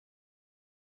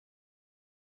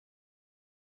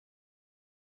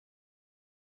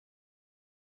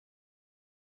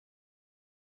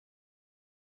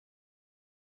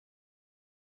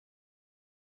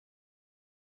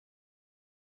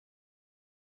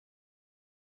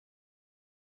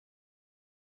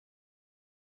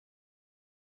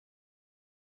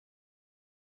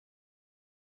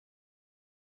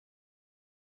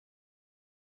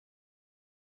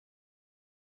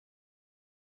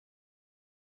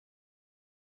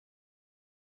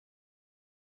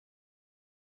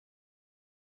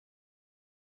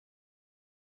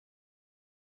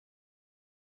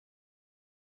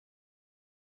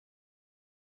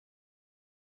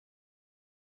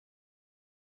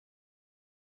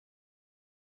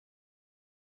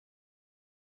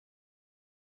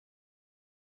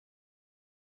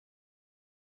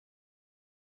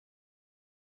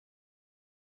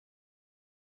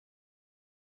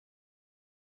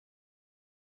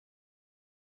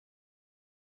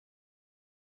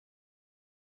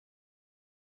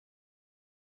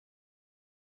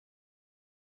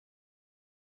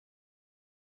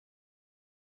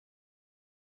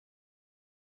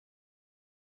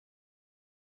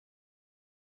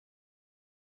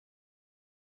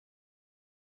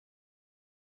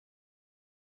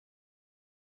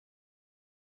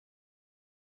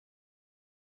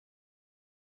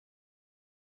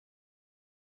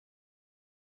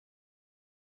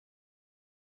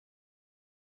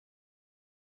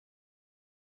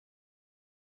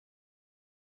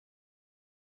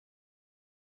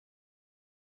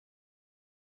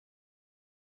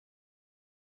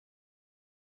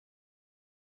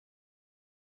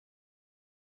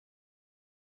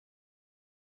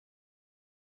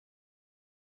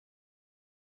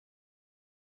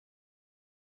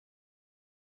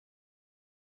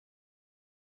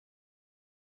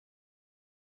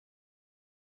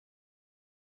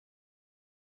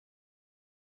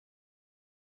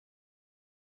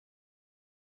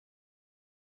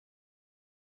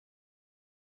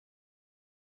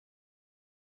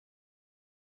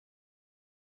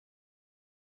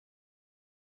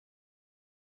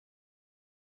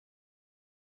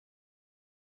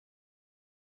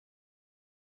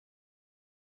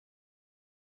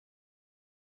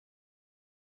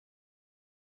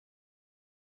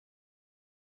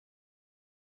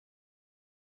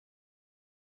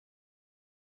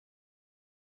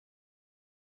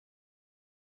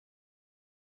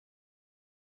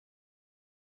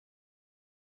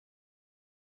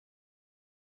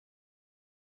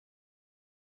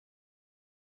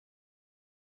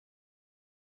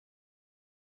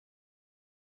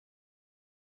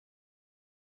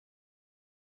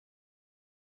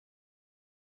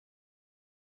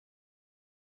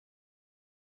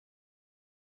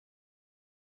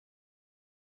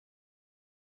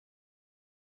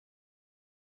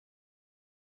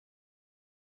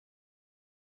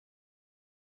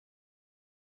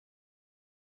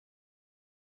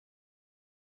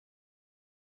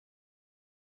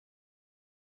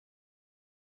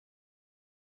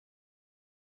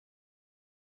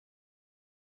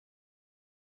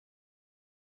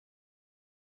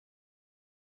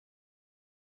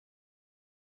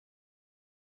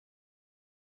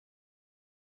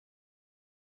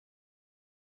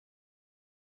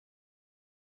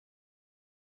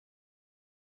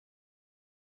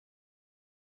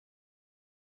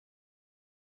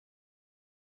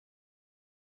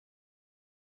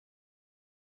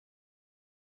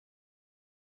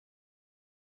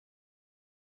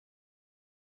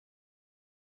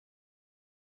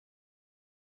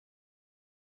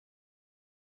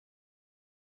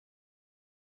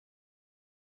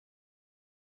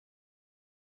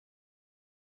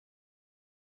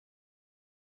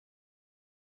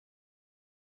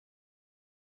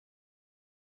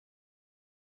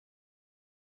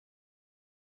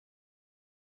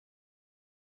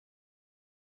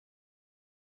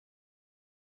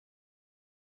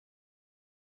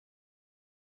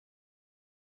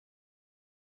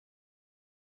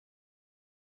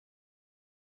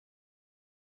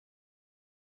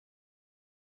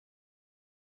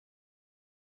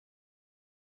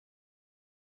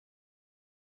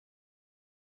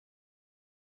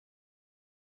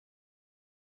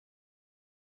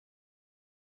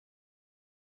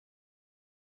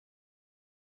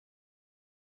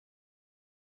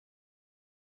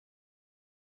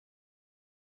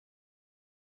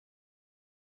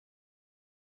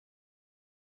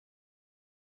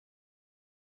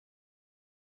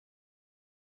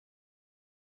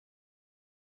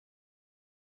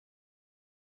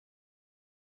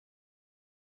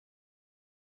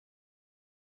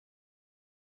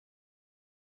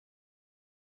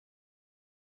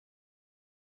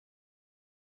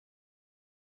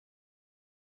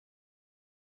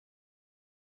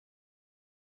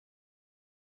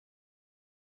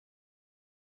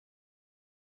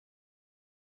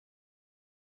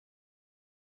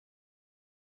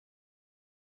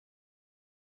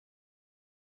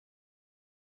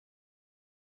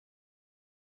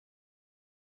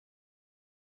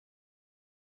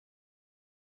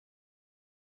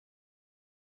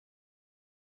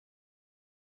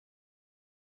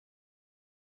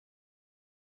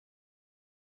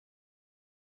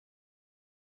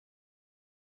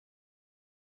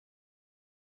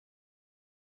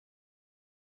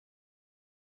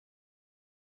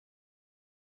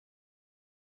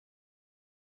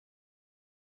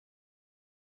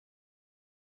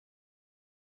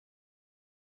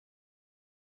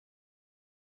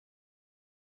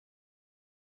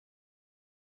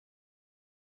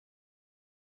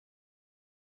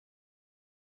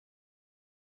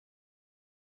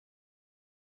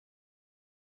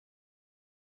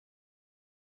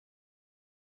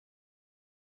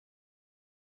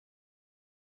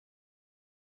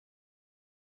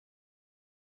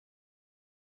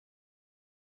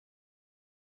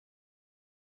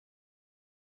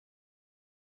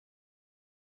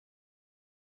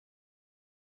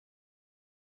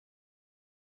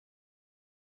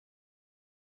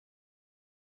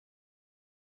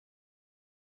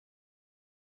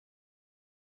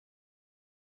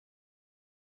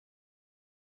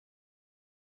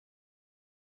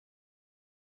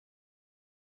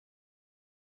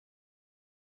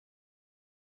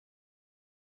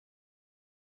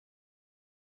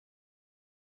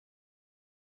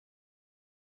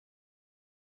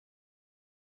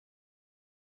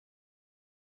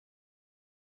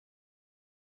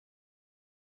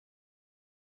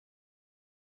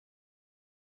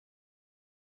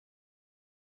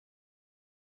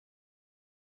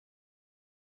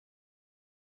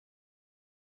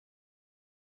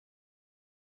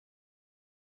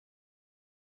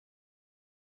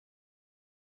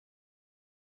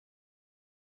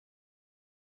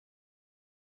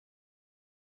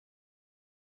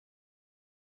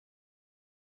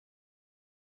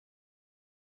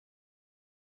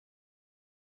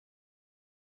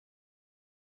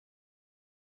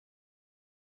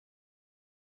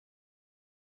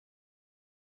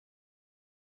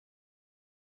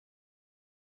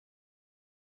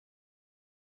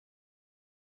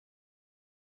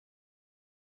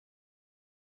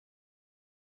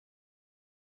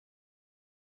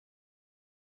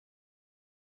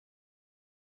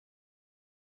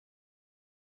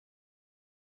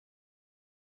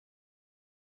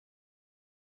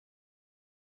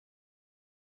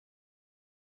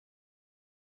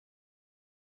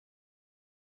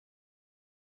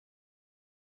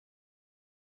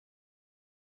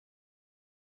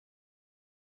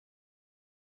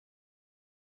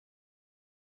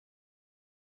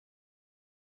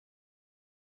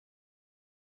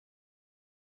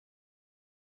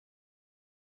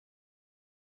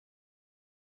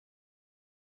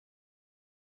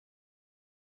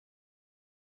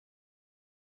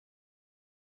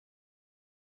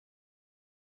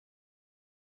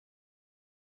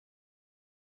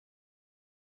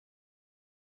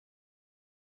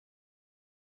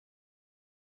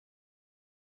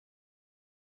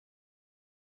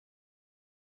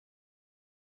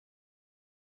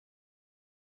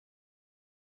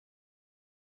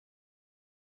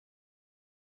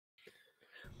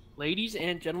Ladies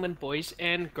and gentlemen, boys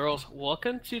and girls,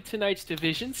 welcome to tonight's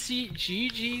Division C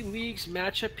GG Leagues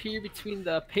matchup here between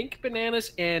the Pink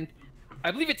Bananas and I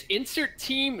believe it's insert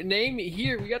team name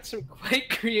here. We got some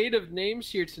quite creative names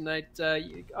here tonight.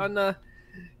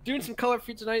 Doing some color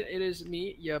for you tonight, it is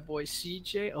me, your boy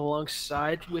CJ,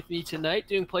 alongside with me tonight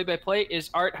doing play-by-play is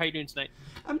Art. How you doing tonight?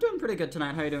 I'm doing pretty good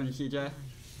tonight. How you doing, CJ?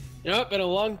 You know, it's been a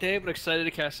long day, but excited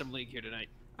to cast some League here tonight.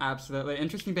 Absolutely.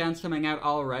 Interesting bands coming out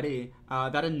already.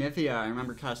 That Anivia, I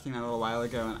remember casting that a little while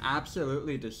ago and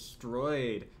absolutely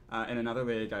destroyed in another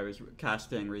league I was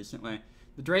casting recently.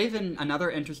 The Draven,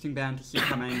 another interesting band to see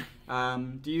coming.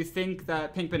 Do you think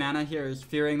that Pink Banana here is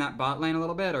fearing that bot lane a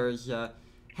little bit, or is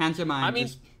Hanjamine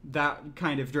just that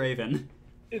kind of Draven?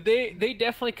 They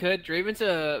definitely could. Draven's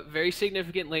a very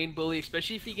significant lane bully,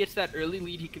 especially if he gets that early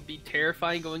lead. He could be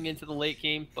terrifying going into the late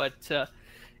game, but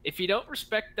if you don't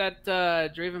respect that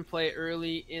Draven play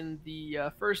early in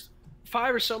the first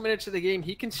 5 or so minutes of the game,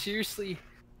 he can seriously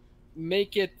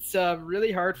make it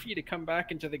really hard for you to come back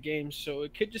into the game. So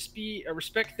it could just be a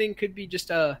respect thing, could be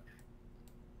just a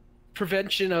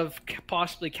prevention of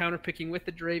possibly counterpicking with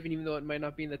the Draven, even though it might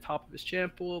not be in the top of his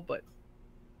champ pool, but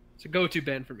it's a go-to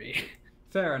ban for me.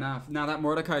 Fair enough. Now that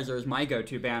Mordekaiser is my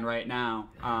go-to ban right now.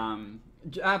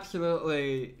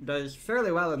 Absolutely does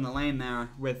fairly well in the lane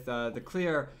there with the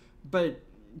clear, but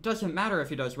doesn't matter if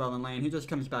he does well in lane. He just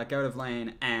comes back out of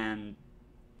lane and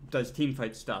does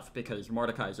teamfight stuff because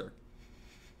Mordekaiser.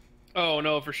 Oh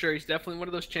no, for sure. He's definitely one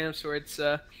of those champs where it's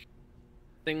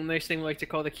nice thing we like to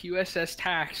call the QSS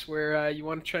tax, where you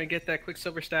want to try and get that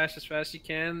Quicksilver stash as fast as you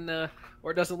can,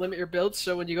 or it doesn't limit your build.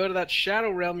 So when you go to that Shadow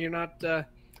Realm, you're not,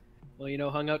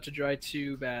 hung out to dry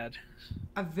too bad.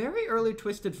 A very early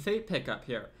Twisted Fate pickup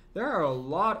here. There are a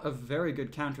lot of very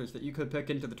good counters that you could pick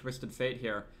into the Twisted Fate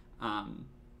here. And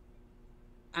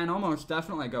almost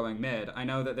definitely going mid. I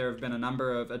know that there have been a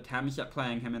number of attempts at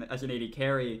playing him as an AD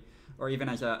carry, or even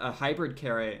as a hybrid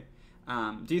carry.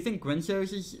 Do you think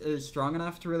Gwynsos is strong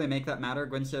enough to really make that matter?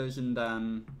 Gwynsos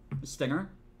and Stinger?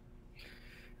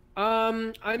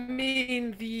 I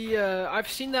mean, I've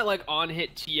seen that like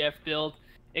on-hit TF build.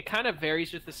 It kind of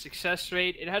varies with the success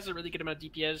rate. It has a really good amount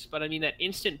of DPS, but I mean that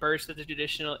instant burst that the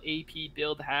traditional AP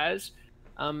build hasn't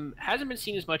been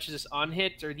seen as much as this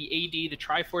on-hit or the AD, the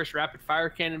Triforce Rapid Fire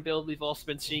Cannon build we've also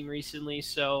been seeing recently.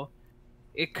 So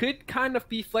it could kind of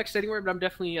be flexed anywhere, but I'm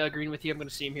definitely agreeing with you. I'm going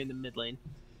to see him here in the mid lane.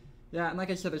 Yeah, and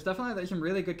like I said, there's some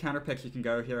really good counter picks you can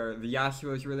go here. The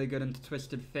Yasuo is really good into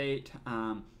Twisted Fate,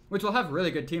 which will have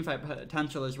really good teamfight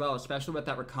potential as well, especially with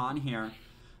that Rakan here.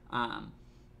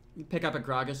 Pick up a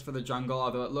Gragas for the jungle,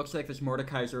 although it looks like this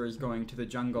Mordekaiser is going to the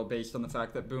jungle based on the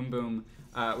fact that Boom Boom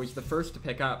was the first to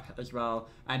pick up as well,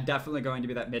 and definitely going to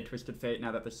be that mid-Twisted Fate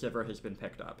now that the Sivir has been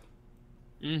picked up.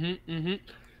 We're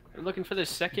looking for the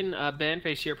second ban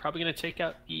phase here. Probably going to take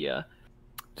out the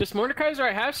this Mordekaiser.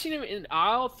 I have seen him in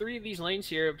all 3 of these lanes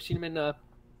here. I've seen him in the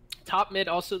top mid,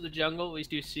 also the jungle. We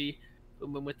do see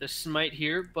Boom Boom with the smite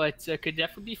here, but could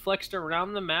definitely be flexed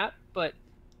around the map, but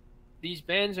these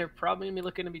bans are probably going to be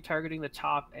looking to be targeting the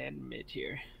top and mid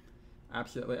here.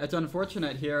 Absolutely. It's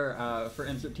unfortunate here for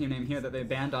insert team name here that they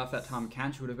banned off that Tom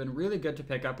Kench. Would have been really good to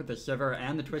pick up with the Sivir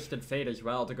and the Twisted Fate as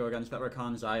well to go against that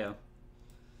Rakan Zaya.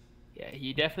 Yeah,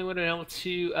 he definitely would have been able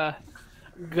to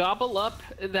gobble up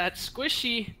that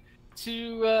squishy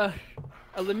to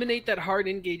eliminate that hard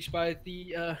engage by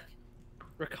the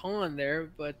Rakan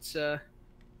there. But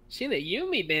seeing the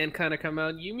Yuumi ban kind of come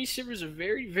out, Yuumi Sivir's a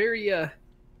very, very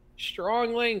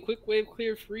strong lane, quick wave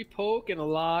clear, free poke, and a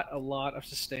lot of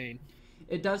sustain.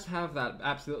 It does have that,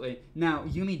 absolutely. Now,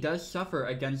 Yuumi does suffer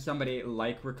against somebody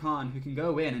like Rakan, who can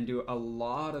go in and do a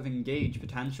lot of engage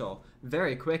potential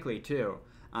very quickly, too.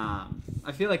 I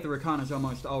feel like the Rakan is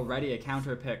almost already a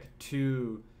counter pick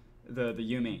to the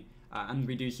Yuumi. And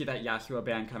we do see that Yasuo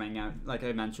ban coming out, like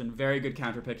I mentioned. Very good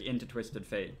counter pick into Twisted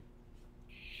Fate.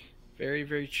 Very,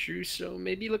 very true. So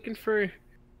maybe looking for...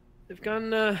 They've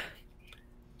gone...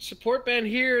 support ban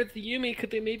here at the Yuumi. Could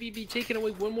they maybe be taking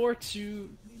away one more to...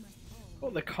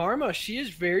 Oh, the Karma. She is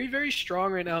very, very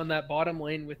strong right now in that bottom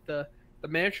lane with the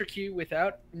Mantra Q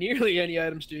without nearly any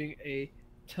items doing a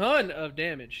ton of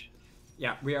damage.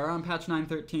 Yeah, we are on patch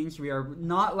 9.13, so we are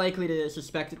not likely to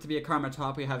suspect it to be a Karma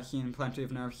top. We have seen plenty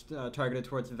of nerfs targeted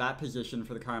towards that position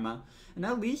for the Karma. And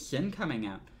now Lee Sin coming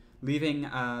out, leaving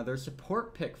their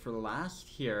support pick for last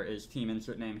here is team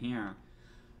insert name here.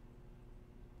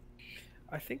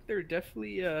 I think they're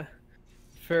definitely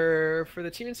for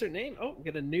the team insert name. Oh, we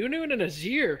got a Nunu and a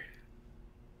Nazir.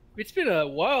 It's been a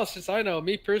while since I know.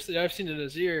 Me personally, I've seen a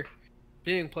Nazir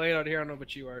being played out here. I don't know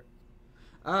about you, Art.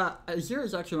 Azir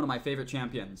is actually one of my favorite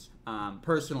champions,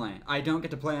 personally. I don't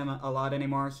get to play him a lot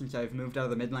anymore since I've moved out of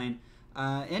the mid lane.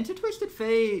 Into Twisted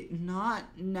Fate, not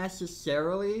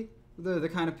necessarily the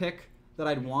kind of pick that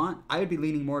I'd want. I would be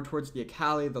leaning more towards the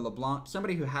Akali, the LeBlanc,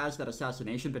 somebody who has that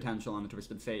assassination potential on the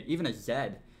Twisted Fate, even a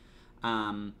Zed.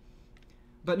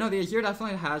 But no, the Azir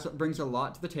definitely brings a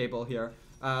lot to the table here.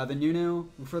 The Nunu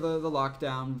for the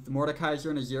lockdown, the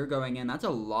Mordekaiser and Azir going in, that's a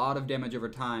lot of damage over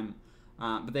time.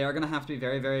 But they are going to have to be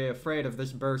very, very afraid of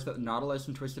this burst that Nautilus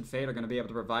and Twisted Fate are going to be able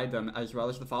to provide them, as well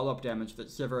as the follow-up damage that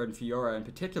Sivir and Fiora in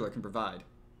particular can provide.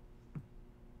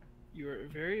 You are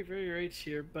very, very right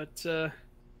here, but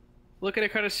looking to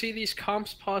kind of see these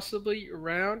comps possibly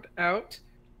round out,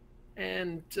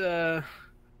 and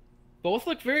both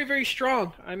look very, very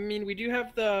strong. I mean, we do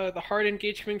have the hard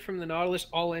engage coming from the Nautilus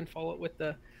all-in, follow it with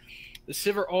the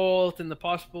Sivir ult and the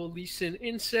possible Lee Sin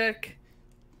Insec.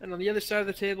 And on the other side of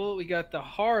the table, we got the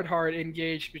hard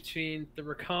engage between the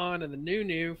Rakan and the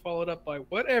Nunu, followed up by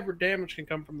whatever damage can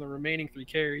come from the remaining 3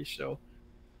 carries. So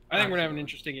I think we're gonna have an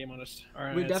interesting game on us.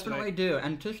 We definitely do.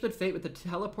 And Twisted Fate with the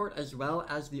teleport as well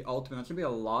as the ultimate. That's gonna be a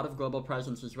lot of global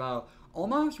presence as well.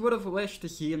 Almost would have wished to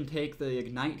see him take the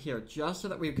Ignite here, just so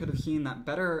that we could have seen that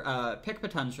better pick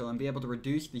potential and be able to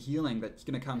reduce the healing that's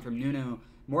gonna come from Nunu,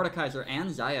 Mordekaiser, and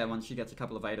Xayah once she gets a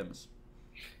couple of items.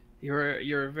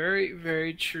 You're very,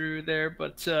 very true there,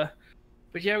 but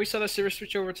yeah, we saw the Sivir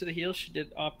switch over to the heal. She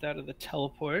did opt out of the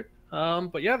teleport.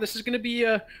 But yeah, this is gonna be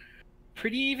a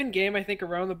pretty even game, I think,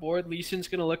 around the board. Lee Sin's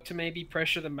gonna look to maybe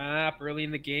pressure the map early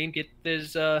in the game, get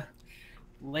his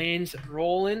lanes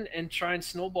rolling, and try and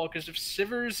snowball. Because if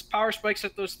Sivir's power spikes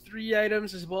at those 3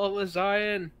 items as well as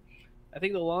Xayah, I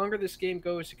think the longer this game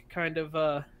goes, it could kind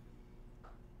of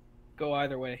go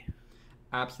either way.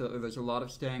 Absolutely, there's a lot of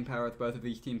staying power with both of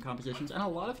these team compositions, and a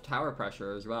lot of tower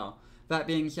pressure as well. That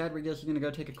being said, we're just going to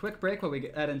go take a quick break while we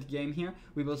get into game here.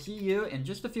 We will see you in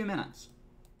just a few minutes.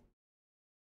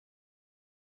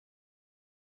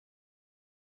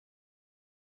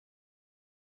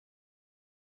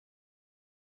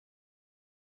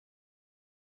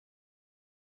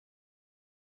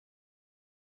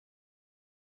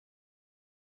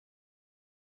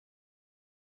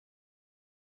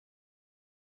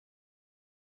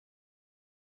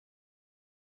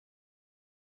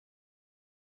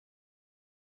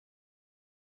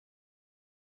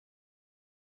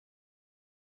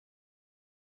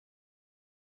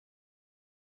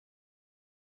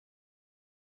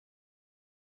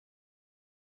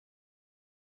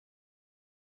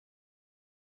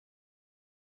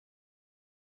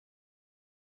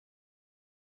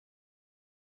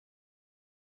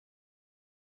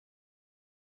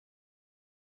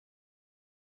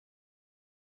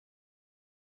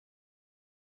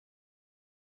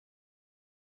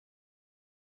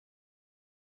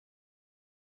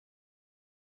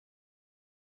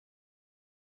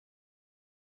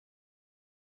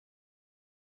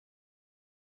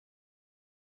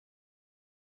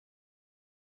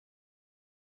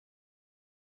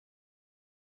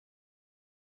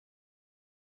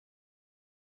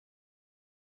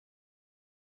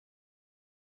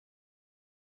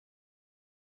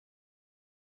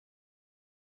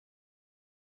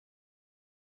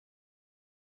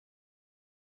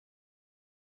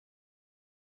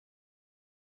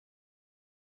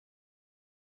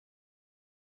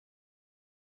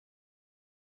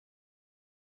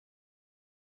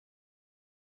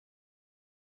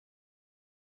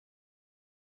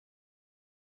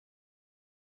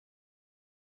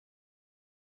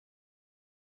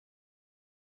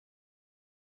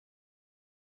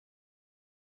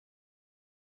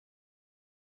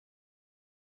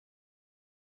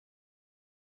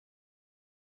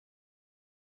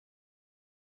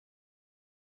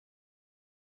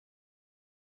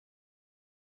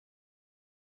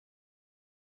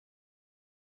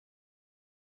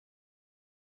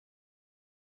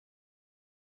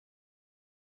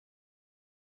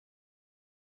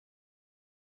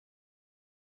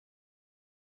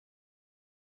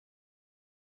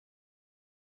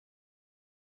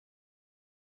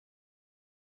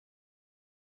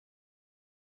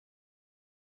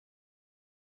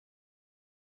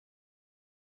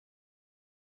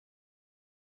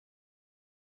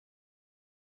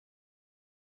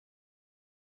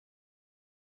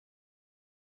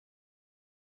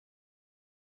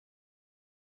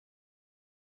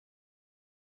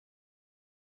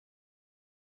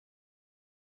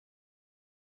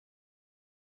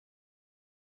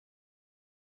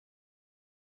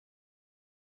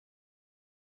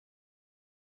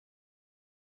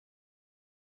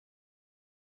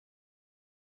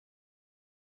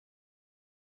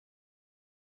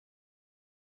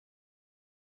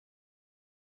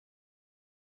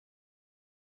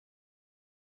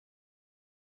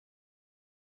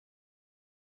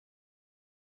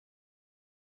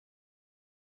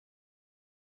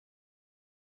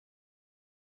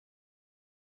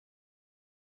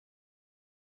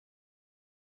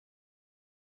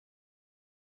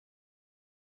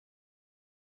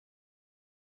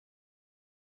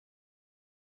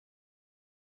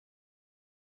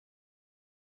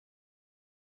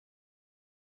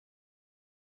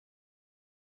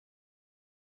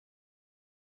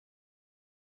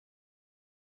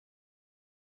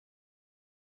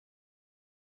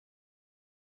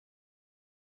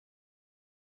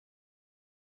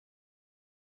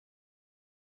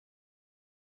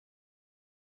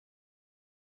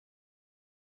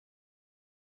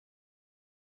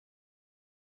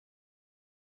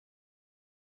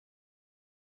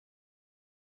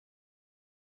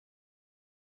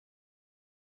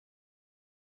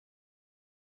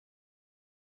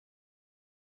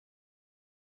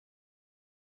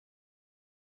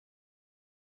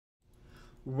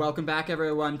 Welcome back,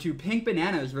 everyone, to Pink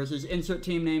Bananas versus insert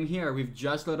team name here. We've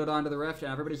just loaded onto the Rift,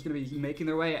 and everybody's going to be making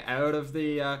their way out of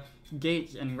the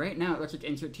gates. And right now, it looks like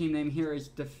insert team name here is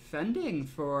defending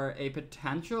for a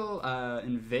potential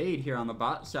invade here on the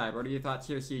bot side. What are your thoughts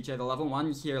here, CJ? The level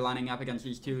 1s here lining up against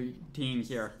these two teams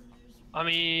here. I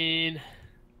mean,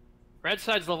 red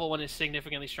side's level 1 is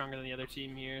significantly stronger than the other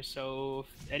team here, so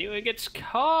if anyone gets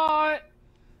caught...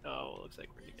 Oh, looks like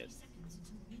we're good.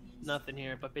 Nothing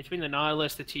here, but between the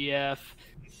Nautilus, the TF,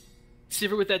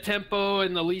 Sivir with that tempo,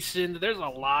 and the Lee Sin, there's a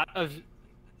lot of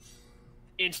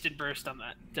instant burst on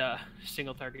that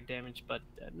single target damage, but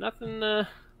nothing, looking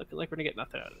like we're gonna get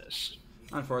nothing out of this.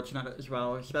 Unfortunate as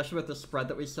well, especially with the spread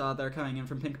that we saw there coming in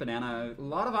from Pink Banana. A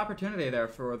lot of opportunity there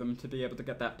for them to be able to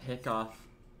get that pick off.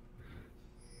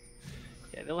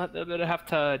 Yeah, they'll have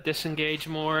to disengage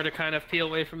more to kind of peel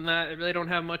away from that. They really don't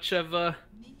have much of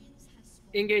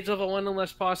engage level 1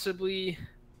 unless possibly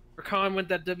Rakan went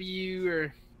that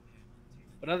W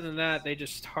but other than that they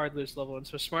just hard lose level 1,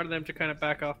 so smart of them to kind of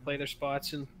back off, play their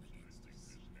spots, and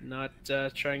not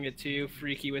try and get too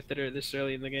freaky with it or this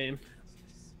early in the game.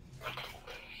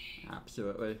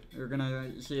 Absolutely. We're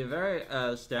gonna see a very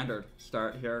standard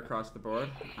start here across the board.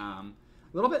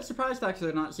 A little bit surprised actually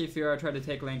to not see Fiora try to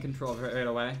take lane control right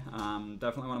away.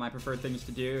 Definitely one of my preferred things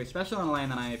to do, especially on a lane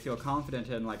that I feel confident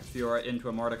in, like Fiora into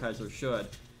a Mordekaiser should.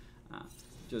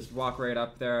 Just walk right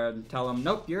up there and tell them,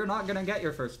 nope, you're not going to get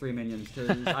your first 3 minions,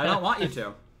 because I don't want you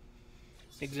to.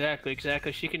 Exactly.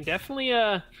 She can definitely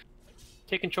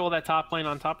take control of that top lane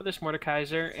on top of this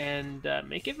Mordekaiser and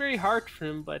make it very hard for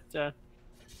him, but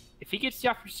if he gets the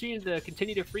opportunity to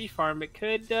continue to free farm, it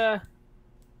could...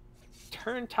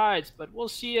 turn tides, but we'll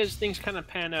see as things kind of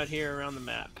pan out here around the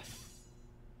map.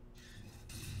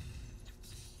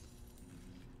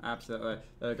 Absolutely.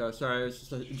 There we go. Sorry, I was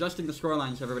just adjusting the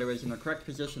scorelines so everybody was in the correct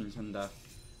positions, and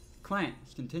client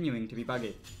is continuing to be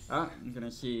buggy. Oh, I'm going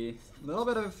to see a little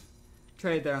bit of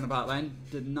trade there on the bot lane.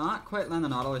 Did not quite land the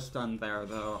Nautilus stun there,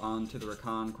 though, onto the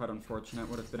Rakan. Quite unfortunate.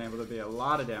 Would have been able to be a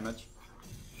lot of damage.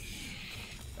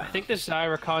 I think this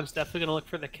Rakan's definitely going to look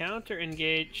for the counter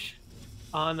engage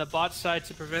on the bot side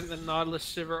to prevent the Nautilus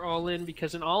Sivir all-in,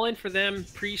 because an all-in for them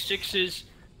pre-6s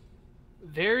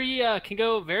can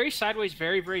go very sideways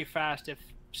very fast if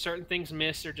certain things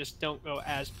miss or just don't go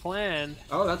as planned.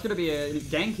 Oh, that's going to be a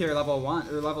gank here, level 1,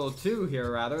 or level 2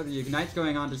 here, rather. The Ignite's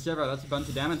going on to Sivir. That's a bunch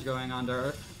of damage going on to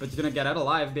her, but she's going to get out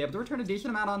alive, be able to return a decent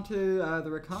amount onto the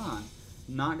Rakan.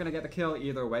 Not going to get the kill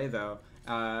either way, though.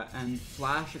 And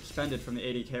Flash expended from the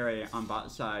AD carry on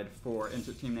bot side for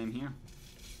insert team name here.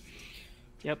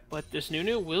 Yep, but this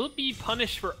Nunu will be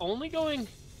punished for only going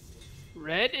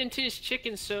red into his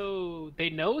chicken, so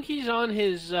they know he's on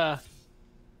his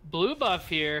blue buff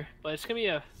here, but it's going to be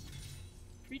a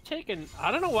free take, and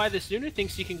I don't know why this Nunu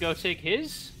thinks he can go take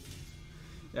his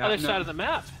other side of the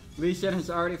map. Lee Sin has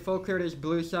already full cleared his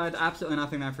blue side. Absolutely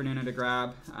nothing there for Nunu to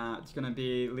grab. It's going to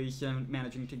be Lee Sin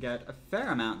managing to get a fair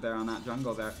amount there on that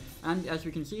jungle there. And as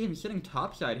we can see, he's sitting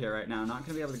topside here right now. Not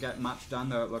going to be able to get much done,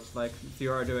 though, it looks like.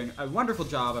 Fiora doing a wonderful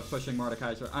job of pushing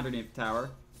Mordekaiser underneath the tower.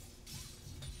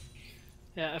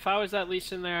 Yeah, if I was that Lee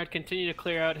Sin there, I'd continue to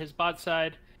clear out his bot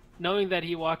side, knowing that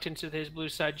he walked into his blue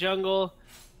side jungle,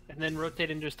 and then rotate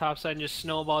into his top side and just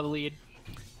snowball the lead.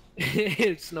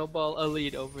 Snowball a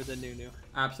lead over the Nunu.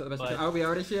 Absolutely. Oh, we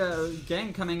already see a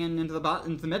gang coming into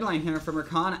the mid lane here from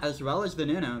Rakan as well as the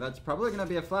Nunu. That's probably going to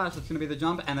be a flash. It's going to be the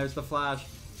jump, and there's the flash.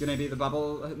 Going to be the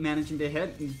bubble managing to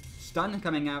hit. And stun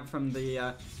coming out from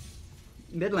the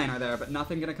mid laner there, but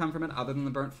nothing going to come from it other than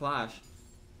the burnt flash.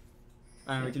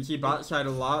 And we can see bot side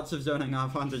lots of zoning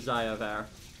off onto Xayah there.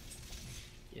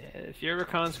 Yeah, if your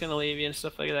Rakan's going to leave you and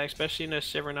stuff like that, especially in a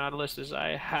Sivir Nautilus,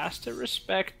 Xayah has to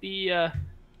respect the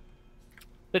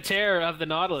terror of the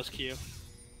Nautilus queue.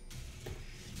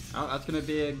 Oh, that's going to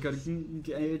be a good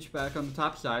gauge back on the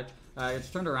top side. It's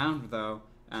turned around, though,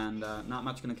 and not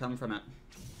much going to come from it.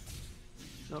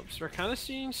 Nope, so we're kind of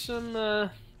seeing some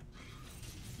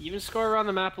even score around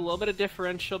the map, a little bit of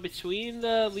differential between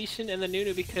the Lee Sin and the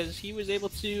Nunu, because he was able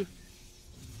to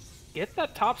get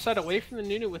that top side away from the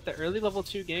Nunu with the early level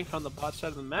 2 gank on the bot side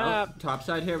of the map. Oh, top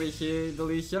side here, we see the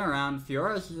Lee Sin around.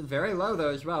 Fiora's very low, though,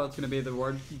 as well. It's going to be the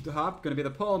ward hop, going to be the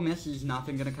pull. Misses,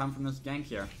 nothing going to come from this gank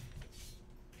here.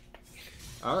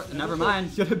 Oh, never mind.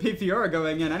 It's going to be Fiora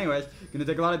going in anyways. Going to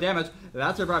take a lot of damage.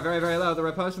 That's her brought very low. The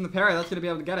riposte and the parry, that's going to be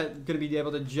able to get it. Going to be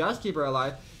able to just keep her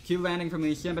alive. Q landing from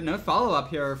Lee Sin, but no follow-up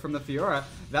here from the Fiora.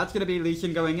 That's going to be Lee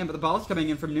Sin going in, but the ball's coming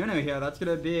in from Nunu here. That's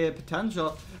going to be a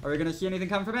potential. Are we going to see anything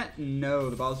come from it? No,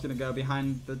 the ball's going to go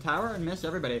behind the tower and miss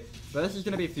everybody. But this is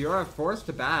going to be Fiora forced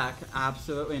to back.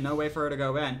 Absolutely no way for her to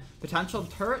go in. Potential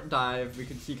turret dive we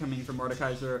could see coming from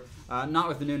Mordekaiser. Not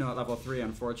with the Nunu at level 3,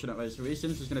 unfortunately. So Lee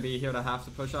Sin is going to be here to have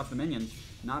to push off the minions.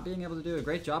 Not being able to do a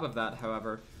great job of that,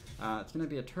 however. It's going to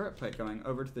be a turret plate going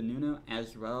over to the Nunu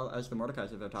as well as the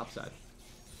Mordekaiser, their top side.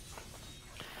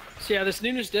 So yeah, this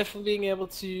Nunu's definitely being able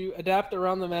to adapt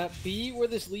around the map, be where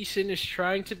this Lee Sin is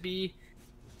trying to be,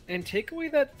 and take away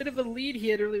that bit of a lead he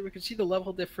had earlier. We can see the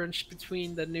level difference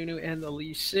between the Nunu and the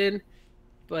Lee Sin.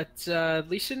 But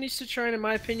Lee Sin needs to try, in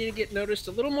my opinion, to get noticed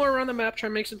a little more around the map, try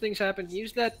and make some things happen.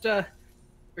 Use that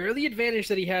early advantage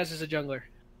that he has as a jungler.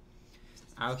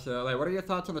 Absolutely. What are your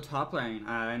thoughts on the top lane?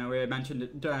 I know we had mentioned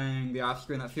it during the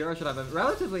off-screen that Fiora should have a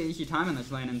relatively easy time in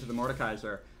this lane into the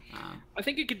Mordekaiser. I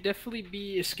think it could definitely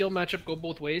be a skill matchup, go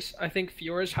both ways. I think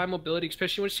Fiora's high mobility,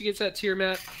 especially when she gets that tier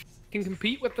map, can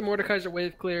compete with the Mordekaiser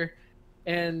wave clear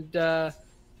and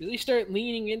really start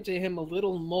leaning into him a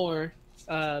little more.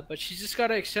 But she's just got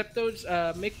to accept those,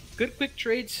 make good quick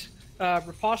trades,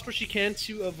 riposte what she can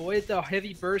to avoid the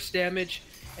heavy burst damage,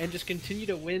 and just continue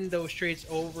to win those trades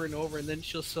over and over, and then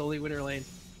she'll slowly win her lane.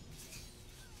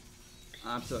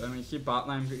 Absolutely. I mean, see bot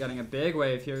lane getting a big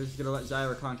wave here. He's going to let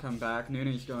Zyra come back.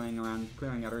 Nunu's going around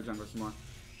clearing out her jungle some more.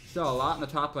 Still a lot in the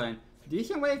top lane.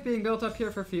 Decent wave being built up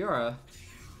here for Fiora.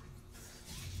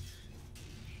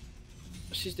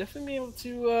 She's definitely able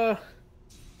to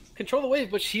control the wave,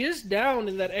 but she is down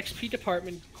in that XP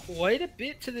department quite a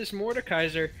bit to this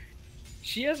Mordekaiser.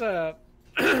 She has a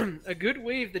a good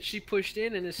wave that she pushed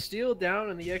in and is still down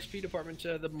in the XP department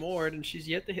to the Mord, and she's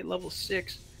yet to hit level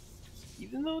 6.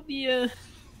 Even though the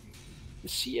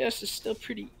CS is still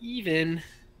pretty even.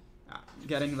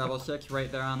 Getting level 6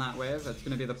 right there on that wave. That's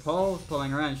going to be the pull,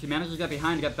 pulling her in. She manages to get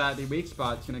behind to get the weak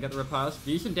spot. She's going to get the riposte.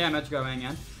 Decent damage going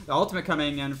in. The ultimate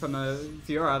coming in from the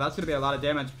Fiora. That's going to be a lot of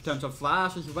damage. Potential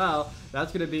flash as well.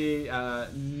 That's going to be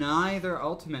neither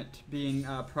ultimate being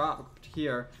propped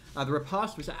here. The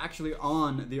riposte was actually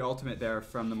on the ultimate there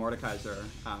from the Mordekaiser,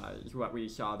 is what we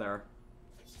saw there.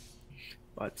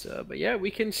 But yeah, we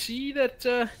can see that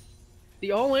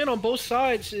the all-in on both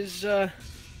sides is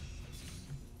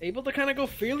able to kind of go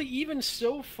fairly even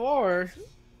so far.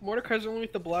 Mordekaiser only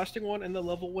with the blasting one and the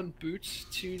level 1 boots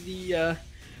to the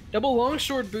double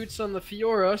longsword boots on the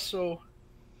Fiora, so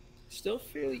still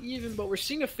fairly even, but we're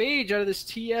seeing a phage out of this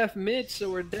TF mid, so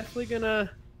we're definitely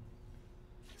gonna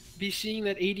be seeing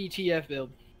that AD-TF build.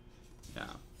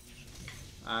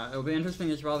 Yeah. It'll be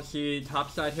interesting as well to see top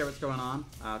side here what's going on.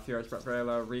 Fiora's got very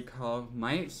low recall.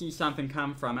 Might see something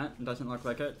come from it. It doesn't look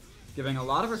like it. Giving a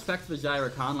lot of respect to the Zyra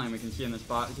Rakan lane we can see in this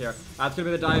spot here. That's going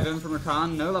to be the dive in from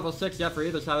Rakan. No level 6 yet for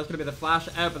either side. That's going to be the flash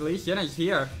out, but at least Yin is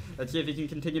here. Let's see if he can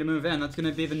continue to move in. That's going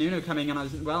to be the Nunu coming in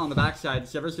as well on the backside.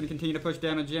 Sivir's going to continue to push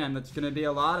damage in. That's going to be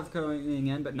a lot of going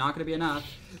in, but not going to be enough.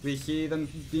 We see them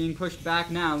being pushed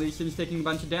back now. Lee Sin's taking a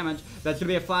bunch of damage. That's going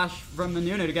to be a flash from the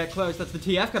Nunu to get close. That's the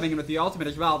TF coming in with the ultimate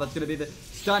as well. That's going to be the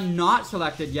stun not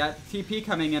selected yet. TP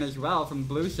coming in as well from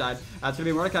blue side. That's going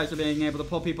to be Mordekaiser being able to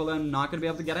pull people in. Not going to be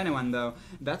able to get anyone though.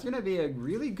 That's going to be a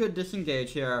really good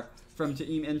disengage here from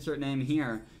Team Insert Name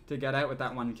here to get out with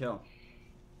that one kill.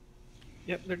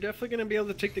 Yep, they're definitely going to be able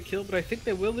to take the kill, but I think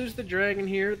they will lose the dragon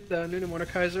here. The Nunu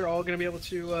Mordekaiser all going to be able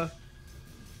to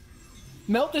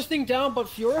melt this thing down, but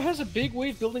Fiora has a big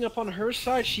wave building up on her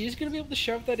side. She's going to be able to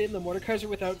shove that in, the Mordekaiser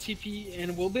without TP,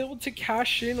 and we'll be able to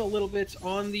cash in a little bit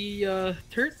on the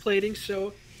turret plating,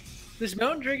 so this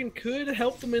Mountain Dragon could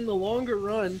help them in the longer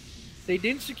run. They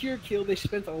didn't secure a kill. They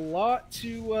spent a lot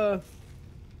to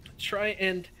try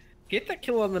and get that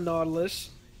kill on the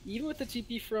Nautilus, even with the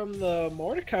TP from the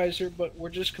Mordekaiser, but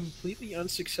were just completely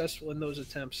unsuccessful in those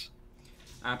attempts.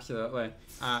 Absolutely.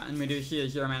 And we do see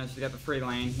Azure managed to get the free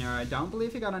lane here. I don't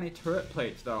believe he got any turret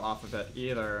plates, though, off of it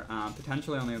either.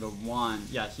 Potentially only the one.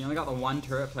 Yes, he only got the one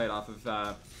turret plate off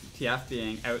of TF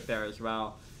being out there as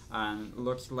well.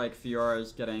 Looks like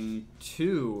Fiora's getting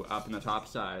 2 up in the top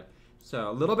side.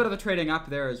 So a little bit of a trading up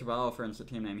there as well for Insert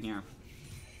Team Name here.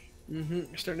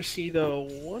 We're starting to see the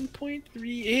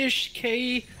 1.3-ish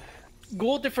K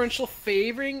gold differential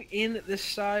favoring in this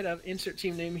side of Insert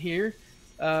Team Name here.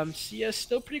 CS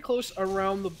still pretty close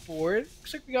around the board.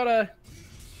 Looks like we got a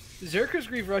Zerker's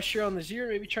Grieve rush here on the 0,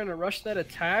 maybe trying to rush that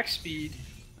attack speed.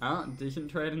 Oh, decent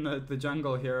trade in the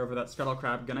jungle here over that Scuttle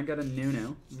Crab. Gonna get a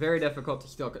Nunu. Very difficult to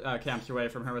steal camps away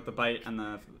from her with the bite and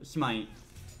the smite.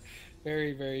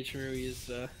 Very, very true.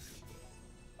 He's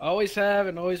always have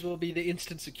and always will be the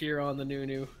instant secure on the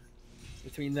Nunu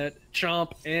between that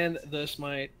chomp and the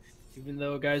smite. Even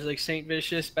though guys like Saint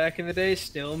Vicious back in the day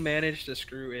still managed to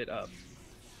screw it up.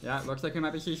 Yeah, it looks like we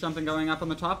might be seeing something going up on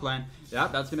the top lane. Yeah,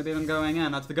 that's going to be them going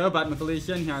in. That's the go button with the Lee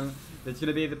Sin here. It's going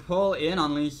to be the pull in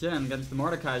on Lee Sin against the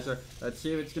Mordekaiser. Let's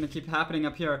see what's going to keep happening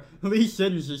up here. Lee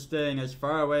Sin's just staying as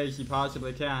far away as he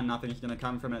possibly can. Nothing's going to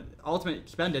come from it. Ultimate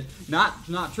expended. Not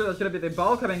true. That's going to be the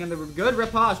ball coming in. The good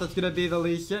riposte. That's going to be the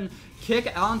Lee Sin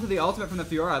kick onto the ultimate from the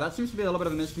Fiora. That seems to be a little bit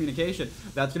of a miscommunication.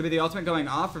 That's going to be the ultimate going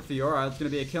off for Fiora. It's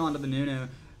going to be a kill onto the Nunu.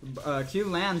 Q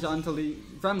lands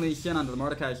from Lee Sin onto the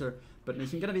Mordekaiser. But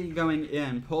he's going to be going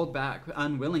in, pulled back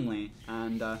unwillingly,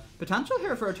 and potential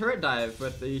here for a turret dive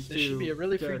with these two. This should be a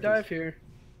really free dive here.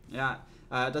 Yeah,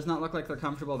 it does not look like they're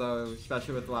comfortable though,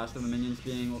 especially with the last of the minions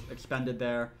being expended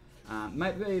there.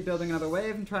 Might be building another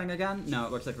wave and trying again. No,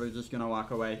 it looks like they're just going to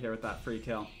walk away here with that free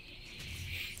kill.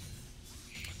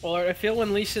 Well, I feel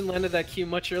when Lee Sin landed that Q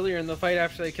much earlier in the fight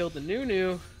after they killed the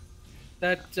Nunu,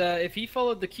 that if he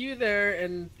followed the Q there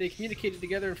and they communicated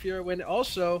together and Fiora went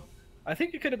also, I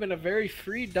think it could have been a very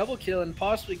free double kill and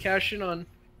possibly cash in on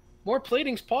more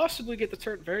platings, possibly get the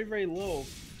turret very, very low.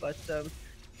 But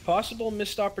possible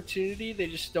missed opportunity. They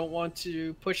just don't want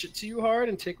to push it too hard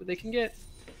and take what they can get.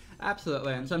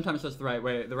 Absolutely, and sometimes that's the right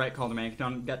way, the right call to make.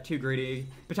 Don't get too greedy.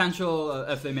 Potential,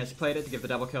 if they misplayed it, to give the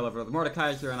double kill over the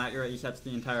Mordekaiser, and that resets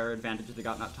the entire advantages they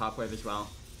got in that top wave as well.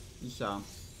 So.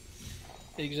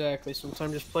 Exactly.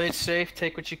 Sometimes just play it safe,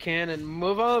 take what you can, and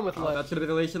move on with life. That's going to be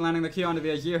the Lee Sin landing the Q onto the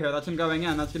Azir here. That's him going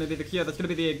in. That's going to be the Q. That's going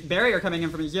to be the barrier coming in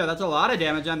from Azir. That's a lot of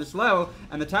damage on the slow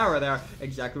and the tower there.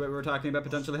 Exactly what we were talking about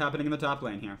potentially happening in the top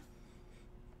lane here.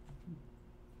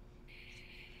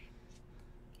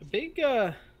 A big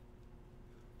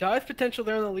dive potential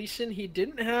there on the Lee Sin. He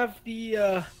didn't have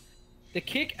the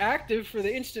kick active for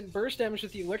the instant burst damage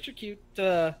with the electrocute.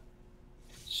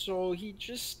 So he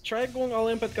just tried going all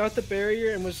in, but got the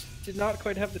barrier and did not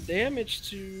quite have the damage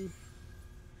to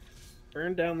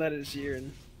burn down that Azir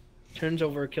and turns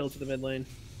over a kill to the mid lane.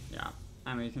 Yeah,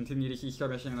 and we continue to see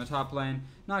skirmishing in the top lane.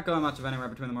 Not going much of anywhere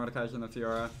between the Mordekaiser and the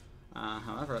Fiora.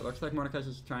 However, it looks like Mordekaiser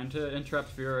is trying to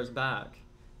interrupt Fiora's back.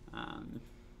 I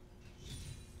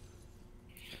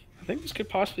think this could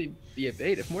possibly be a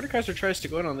bait. If Mordekaiser tries to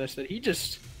go in on this, that he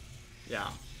just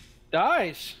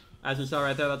dies. As you saw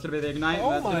right there, that's going to be the ignite,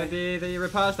 oh that's going to be the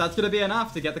riposte, that's going to be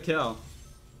enough to get the kill.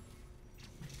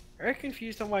 Very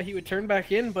confused on why he would turn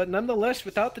back in, but nonetheless,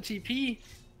 without the TP,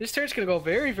 this turret's going to go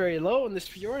very, very low, and this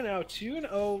Fiora now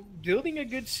 2-0, building a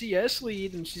good CS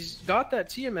lead, and she's got that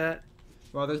Tiamat.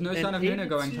 Well, there's no sign of Nuna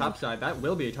going topside. That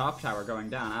will be a top tower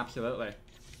going down, absolutely.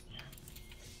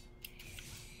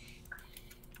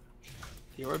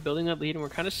 Fiora building that lead, and we're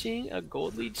kind of seeing a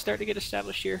gold lead start to get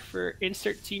established here for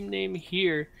insert team name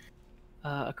here.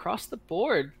 Across the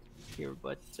board here,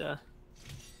 but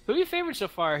who are you favoring so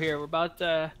far here? We're about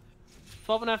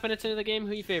 12.5 minutes into the game.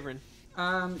 Who are you favoring?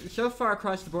 So far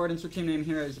across the board, insert team name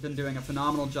here has been doing a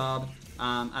phenomenal job.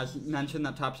 As mentioned,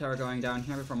 that top tower going down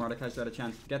here before Mordekaiser had a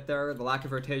chance to get there. The lack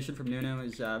of rotation from Nunu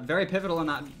is very pivotal in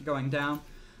that going down.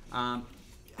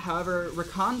 However,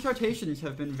 Rakan's rotations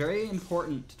have been very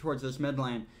important towards this mid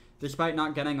lane, despite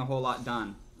not getting a whole lot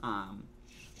done.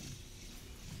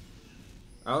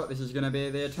 Oh, this is going to be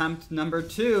the attempt number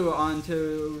 2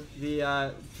 onto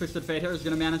the Twisted Fate here. He's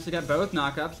going to manage to get both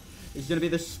knockups. It's going to be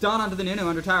the stun onto the Nunu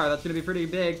under tower. That's going to be pretty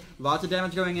big. Lots of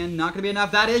damage going in. Not going to be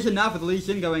enough. That is enough with Lee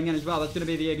Sin going in as well. That's going to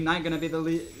be the ignite. Going to be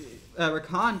the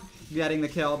Rakan getting the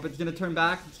kill. But it's going to turn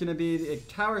back. It's going to be a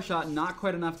tower shot. Not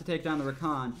quite enough to take down the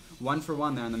Rakan. 1 for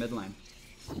 1 there in the mid lane.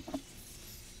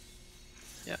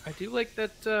 Yeah, I do like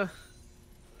that...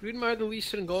 We admire the Lee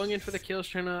Sin going in for the kills,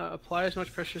 trying to apply as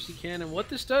much pressure as he can. And what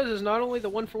this does is not only the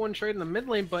 1-for-1 trade in the mid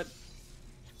lane, but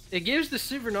it gives the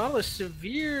Silver Nautilus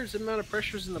severe amount of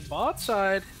pressures in the bot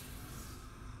side.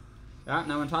 Yeah,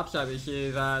 now on top side we see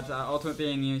that ultimate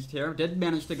being used here. Did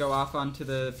manage to go off onto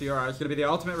the Fiora. It's going to be the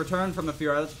ultimate return from the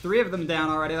Fiora. That's 3 of them down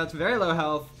already. That's very low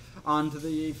health onto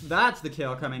the... That's the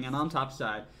kill coming in on top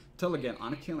side. Tilligan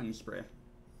on a killing spree.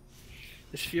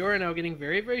 This Fiora now getting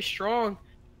very, very strong.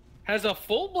 Has a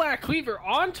full black cleaver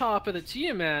on top of the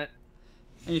Tiamat.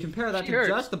 And you compare that to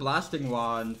just the blasting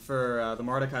wand for the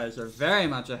Mordekaiser. Very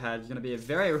much ahead. It's going to be a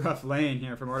very rough lane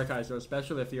here for Mordekaiser,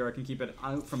 especially if Fiora can keep it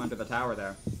out from under the tower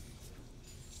there.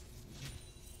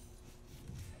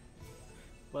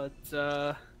 But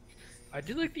I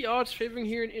do like the odds favoring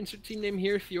here in insert team name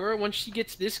here. Fiora, once she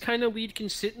gets this kind of lead, can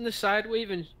sit in the side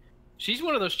wave, and she's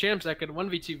one of those champs that could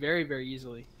 1v2 very, very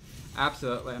easily.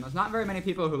 Absolutely, and there's not very many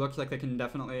people who looks like they can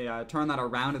definitely turn that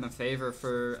around in the favor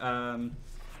for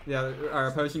our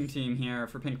opposing team here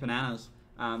for Pink Bananas.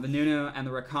 The Nunu and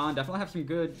the Rakan definitely have some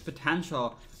good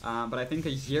potential, but I think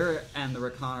Azir and the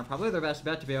Rakan are probably their best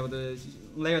bet to be able to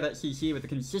layer that CC with the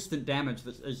consistent damage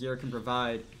that Azir can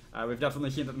provide. We've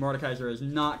definitely seen that Mordekaiser is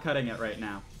not cutting it right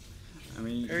now. I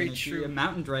mean, you're going to see a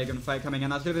Mountain Dragon fight coming in.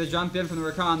 That's going to be the jump in from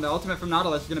the Rakan. The ultimate from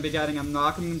Nautilus is going to be getting him,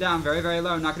 knocking him down very, very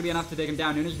low. Not going to be enough to take him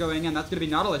down. Nunu's going in. That's going to be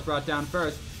Nautilus brought down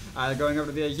first. Going over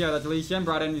to the Azir. That's Lee Sin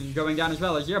brought in, going down as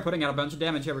well. Azir putting out a bunch of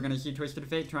damage here. We're going to see Twisted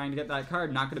Fate trying to get that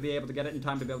card. Not going to be able to get it in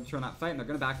time to be able to turn that fight. And they're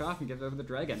going to back off and give it over the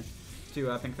Dragon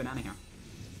to Pink Banana here.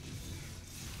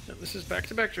 This is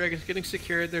back-to-back Dragons getting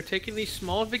secured. They're taking these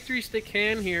small victories they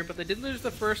can here, but they did lose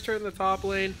the first turn in the top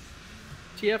lane.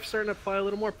 TF starting to apply a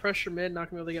little more pressure mid, not going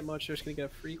to be able to get much. They're just going to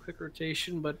get a free quick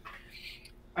rotation, but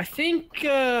I think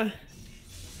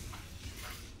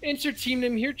insert team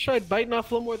name here tried biting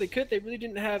off a little more they could. They really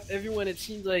didn't have everyone, it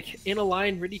seemed like, in a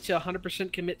line ready to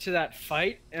 100% commit to that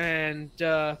fight, and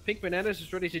Pink Bananas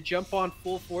is ready to jump on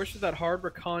full force with that hard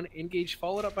Rakan engage,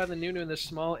 followed up by the Nunu in this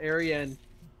small area, and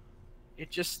it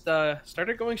just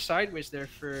started going sideways there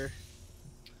for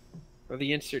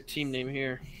the insert team name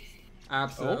here.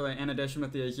 Absolutely. In addition,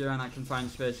 with the Azir on that confined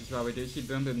space as well, we do see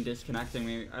Boom Boom disconnecting.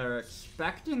 We are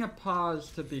expecting a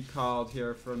pause to be called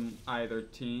here from either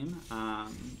team.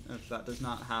 If that does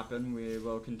not happen, we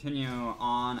will continue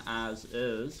on as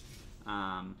is.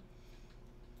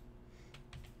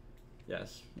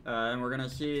 Yes. And we're going to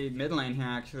see mid lane here,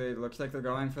 actually. It looks like they're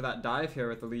going for that dive here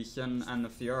with the Lee Sin and the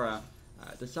Fiora.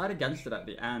 Decide against it at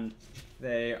the end.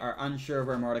 They are unsure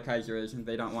where Mordekaiser is, and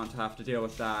they don't want to have to deal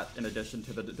with that in addition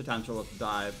to the potential of the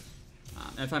dive.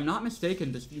 And if I'm not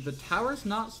mistaken, does the towers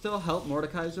not still help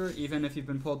Mordekaiser even if you've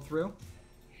been pulled through?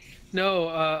 No,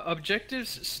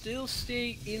 objectives still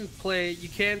stay in play. You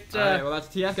can't... Alright, well that's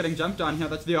TF getting jumped on here.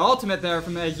 That's the ultimate there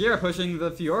from Azir pushing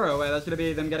the Fiora away. That's going to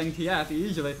be them getting TF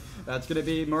easily. That's going to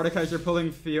be Mordekaiser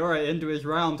pulling Fiora into his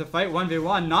realm to fight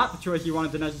 1v1. Not the choice he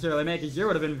wanted to necessarily make. Azir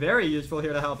would have been very useful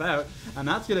here to help out. And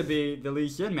that's going to be the Lee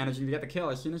Sin managing to get the kill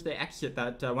as soon as they exit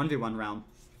that 1v1 realm.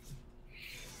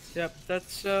 Yep,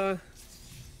 that's... No,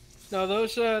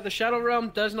 those... the Shadow Realm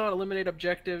does not eliminate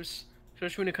objectives,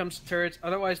 especially when it comes to turrets.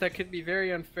 Otherwise, that could be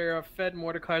very unfair. A fed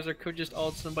Mordekaiser could just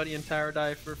ult somebody and tower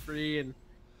die for free, and...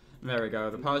 There we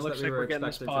go. The pause that we were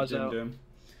expecting for Doom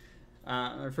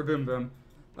Doom. For Boom Boom.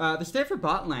 The state for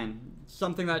bot lane,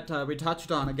 something that we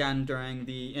touched on again during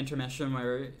the intermission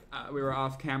where we were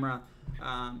off camera.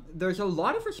 There's a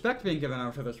lot of respect being given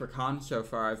out for this Rakan so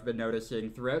far, I've been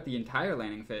noticing throughout the entire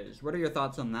laning phase. What are your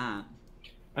thoughts on that?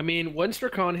 I mean, once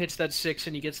Rakan hits that 6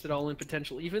 and he gets that all-in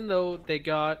potential, even though he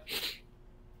got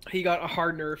a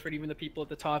hard nerf, and even the people at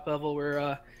the top level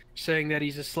were saying that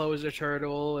he's as slow as a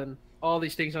turtle and all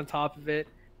these things on top of it.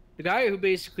 The guy who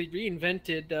basically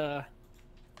reinvented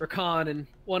Rakan and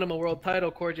won him a world title,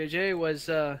 Core JJ, was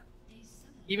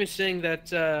even saying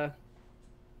that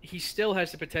he still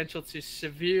has the potential to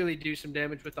severely do some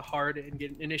damage with the hard and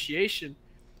get initiation.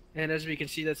 And as we can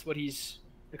see, that's what he's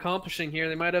accomplishing here.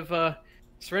 They might have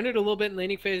surrendered a little bit in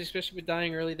laning phase, especially with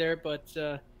dying early there, but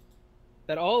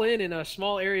that all-in in a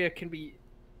small area can be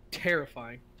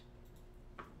terrifying.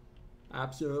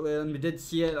 Absolutely, and we did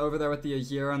see it over there with the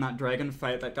Azir on that dragon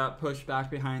fight that got pushed back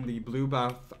behind the blue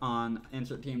buff on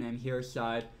insert team name here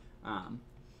side.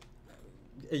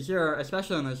 Azir,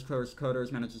 especially on those close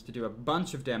quarters, manages to do a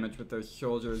bunch of damage with those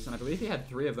soldiers, and I believe he had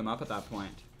 3 of them up at that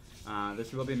point.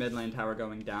 This will be mid lane tower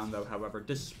going down though, however,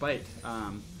 despite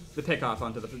the pickoff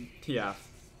onto the TF.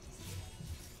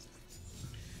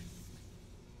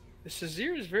 This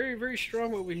Azir is very, very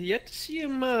strong, but we've yet to see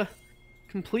him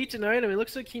complete an item. It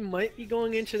looks like he might be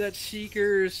going into that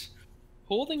Seekers,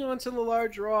 holding on to the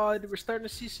large rod. We're starting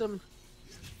to see some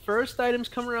first items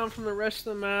come around from the rest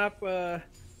of the map.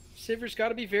 Sivir's got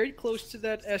to be very close to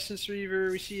that Essence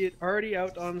Reaver. We see it already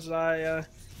out on Xayah.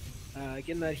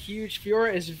 Again, that huge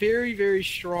Fiora is very, very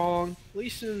strong. Lee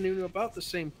Sin and Nunu about the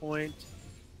same point.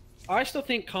 I still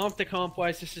think comp to comp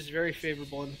wise, this is very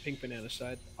favorable on the Pink Banana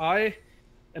side. I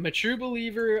am a true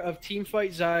believer of Teamfight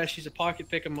Xayah. She's a pocket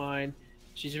pick of mine.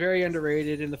 She's very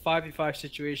underrated in the 5v5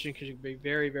 situation because she can be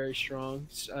very, very strong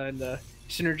and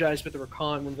synergized with the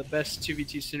Rakan, one of the best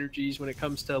 2v2 synergies when it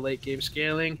comes to late game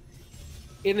scaling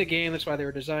in the game. That's why they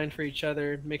were designed for each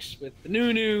other, mixed with the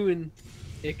Nunu, and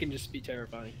it can just be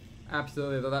terrifying.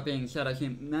 Absolutely, though that being said, as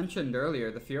you mentioned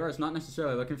earlier, the Fiora is not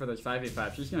necessarily looking for those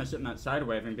 5v5. She's going to sit in that side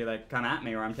wave and be like, come at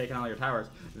me or I'm taking all your towers.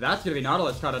 That's going to be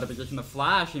Nautilus caught out of position. The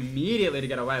flash immediately to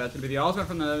get away. That's going to be the ultimate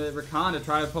from the Rakan to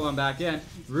try to pull him back in.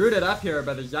 Rooted up here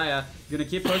by the Xayah. Going to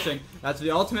keep pushing. That's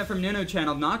the ultimate from Nunu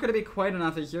channel. Not going to be quite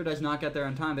enough. Azir does not get there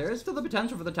in time. There is still the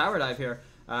potential for the tower dive here.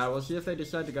 We'll see if they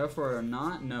decide to go for it or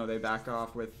not. No, they back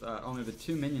off with only the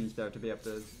 2 minions there to be able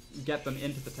to get them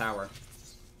into the tower.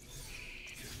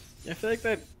 I feel like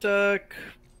that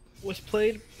was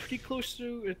played pretty close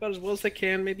to about as well as they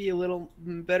can. Maybe a little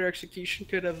better execution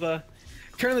could have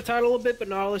turned the tide a little bit, but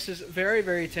Nautilus is very,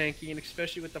 very tanky, and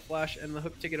especially with the flash and the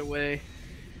hook to get away,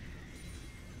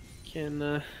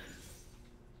 can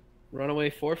run away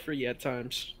for free at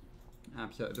times.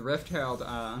 Absolutely. The Rift Herald,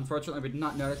 unfortunately, we did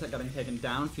not notice it getting taken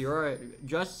down. Fiora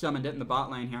just summoned it in the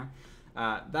bot lane here.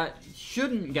 That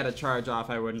shouldn't get a charge off,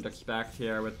 I wouldn't expect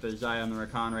here with the Xayah and the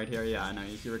Rakan right here. Yeah, I know.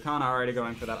 You see Rakan already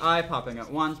going for that eye, popping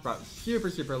at once, brought super,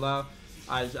 super low.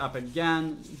 Eyes up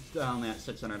again, only at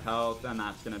 600 health, and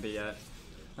that's going to be it.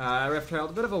 Rift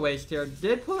Herald, a bit of a waste here.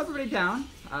 Did pull everybody down,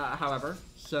 however,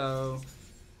 so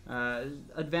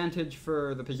advantage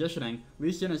for the positioning.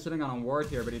 Lee Sin is sitting on a ward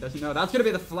here, but he doesn't know. That's going to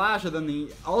be the flash, and then the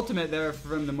ultimate there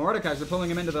from the Mordekaiser, pulling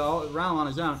him into the realm on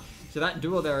his own. So that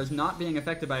duel there is not being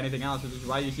affected by anything else, which is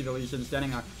why you see the Lee Sin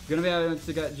standing there. Going to be able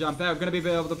to jump out, going to be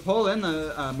able to pull in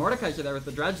the Mordekaiser there with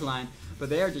the Dredge line, but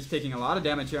they are just taking a lot of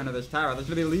damage here under this tower. That's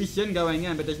going to be Lee Sin going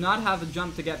in, but does not have the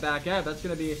jump to get back out. That's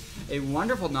going to be a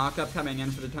wonderful knock-up coming in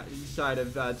for the side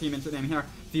of Team Insert Name here.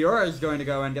 Fiora is going to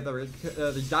go and get the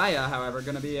Xayah, however,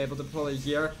 going to be able to pull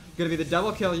Azir. Going to be the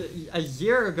double kill.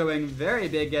 Azir going very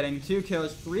big, getting 2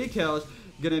 kills, 3 kills.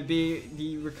 Going to be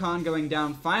the Rakan going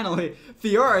down finally.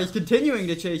 Fiora is continuing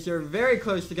to chase her, very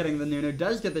close to getting the Nunu,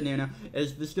 does get the Nunu.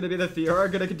 Is this going to be the Fiora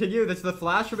going to continue? That's the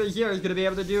flash from Azir, is going to be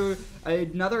able to do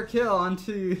another kill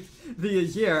onto the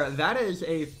Azir. That is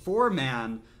a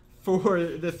 4-man for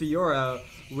the Fiora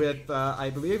with,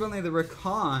 I believe, only the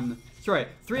Rakan. Sorry,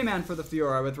 3-man for the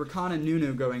Fiora with Rakan and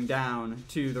Nunu going down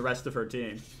to the rest of her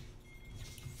team.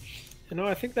 You know,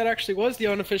 I think that actually was the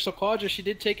unofficial call. Just she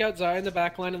did take out Xayah in the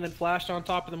backline and then flashed on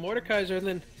top of the Mordekaiser and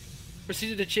then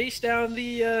proceeded to chase down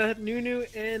the Nunu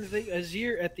and the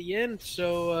Azir at the end.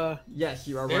 So yes,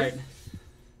 you are right.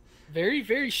 Very,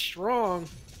 very strong.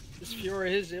 This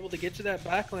Fiora is able to get to that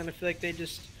backline. I feel like they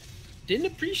just didn't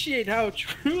appreciate how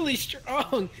truly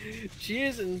strong she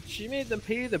is, and she made them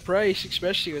pay the price,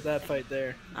 especially with that fight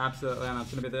there. Absolutely, and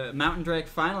that's going to be the Mountain Drake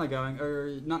finally going,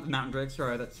 or not the Mountain Drake,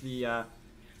 sorry, that's the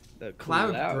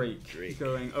Cloud Drake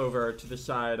going over to the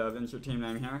side of Insert Team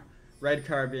Name here. Red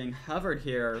card being hovered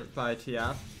here by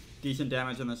TF. Decent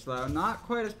damage on the slow. Not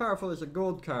quite as powerful as a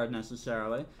gold card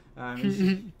necessarily.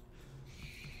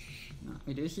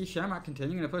 We do see Shamrock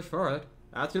continuing to push forward.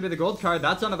 That's going to be the gold card.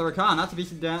 That's under the Rakan. That's a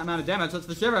decent amount of damage. That's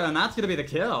the Shiva, and that's going to be the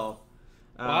kill.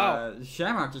 Wow.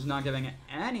 Shamrock just not giving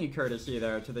any courtesy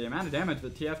there to the amount of damage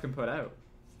that TF can put out.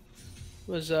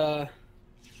 Was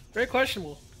very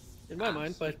questionable in my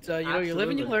mind, but you know, you live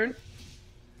and you learn.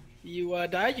 You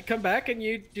die, you come back, and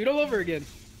you do it all over again.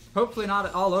 Hopefully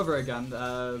not all over again,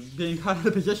 being caught in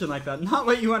a position like that. Not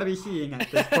what you want to be seeing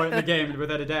at this point in the game,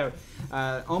 without a doubt.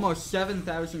 Almost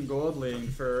 7,000 gold lead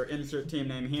for Insert Team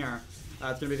Name here.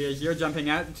 It's going to be the Azir jumping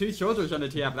out. 2 soldiers under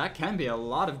TF. That can be a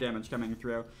lot of damage coming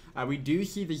through. We do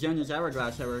see the Zhonya's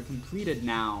Hourglass that were completed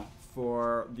now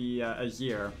for the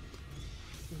Azir.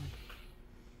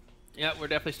 Yeah, we're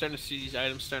definitely starting to see these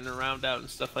items starting to round out and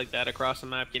stuff like that across the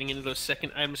map, getting into those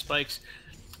second item spikes.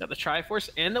 Got the Triforce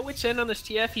and the Wit's End on this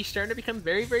TF. He's starting to become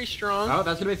very, very strong. Oh,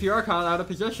 that's going to be Fiora caught out of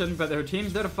position, but their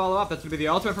team's there to follow up. That's going to be the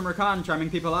ultimate from Rakan, charming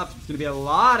people up. It's going to be a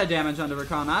lot of damage onto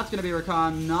Rakan. That's going to be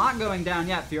Rakan not going down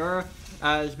yet. Fiora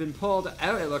has been pulled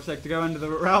out, it looks like, to go into the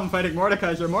realm fighting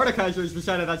Mordekaiser. Mordekaiser has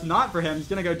decided that's not for him. He's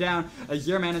going to go down.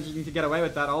 Azir managing to get away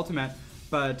with that ultimate.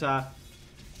 But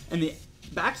in the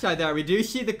backside there, we do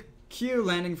see the Q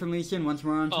landing from Lee Sin once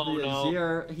more onto the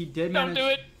Azir. He did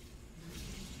manage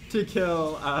to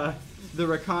kill the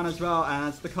Rakan as well, and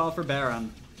that's the call for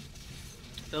Baron.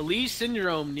 The Lee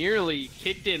Syndrome nearly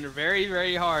kicked in very,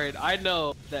 very hard. I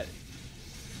know that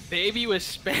Baby was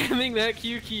spamming that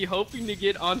Q key, hoping to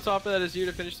get on top of that Azir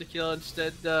to finish the kill.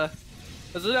 Instead,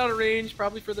 was out of range,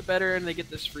 probably for the better, and they get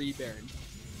this free Baron.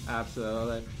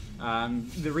 Absolutely.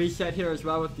 The reset here as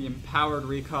well with the empowered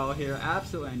recall here.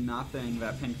 Absolutely nothing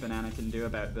that Pink Banana can do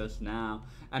about this now.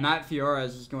 And that Fiora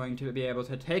is going to be able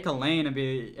to take a lane and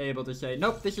be able to say,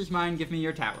 nope, this is mine, give me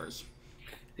your towers.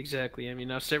 Exactly. I mean,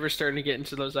 now Siver's starting to get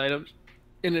into those items.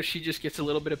 And if she just gets a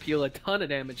little bit of peel, a ton of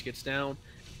damage gets down.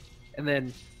 And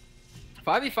then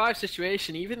 5v5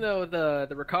 situation, even though the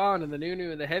Rakan and the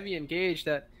Nunu and the Heavy engage,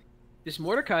 that this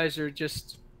Mordekaiser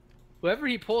just... whoever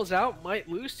he pulls out might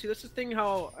lose to. That's the thing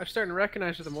how I'm starting to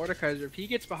recognize with the Mordekaiser. If he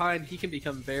gets behind, he can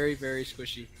become very, very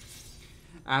squishy.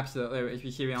 Absolutely. As we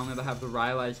see, we only have the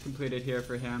Rylai's completed here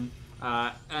for him.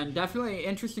 And definitely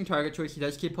interesting target choice. He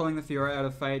does keep pulling the Fiora out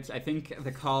of fights. I think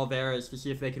the call there is to see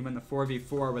if they can win the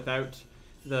 4v4 without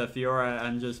the Fiora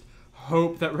and just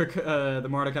hope that the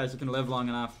Mordekaiser can live long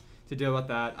enough to deal with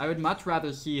that. I would much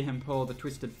rather see him pull the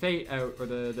Twisted Fate out, or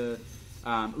the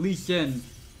Lee Sin,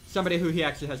 somebody who he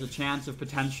actually has a chance of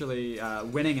potentially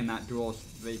winning in that duel,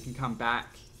 so that he can come back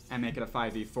and make it a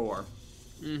 5v4.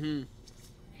 Mm-hmm.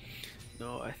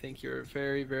 No, I think you're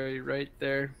very, very right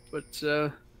there.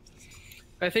 But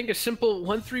I think a simple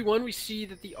 1-3-1, we see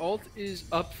that the ult is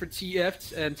up for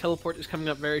TF, and teleport is coming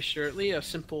up very shortly. A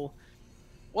simple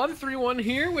 1-3-1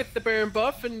 here with the Baron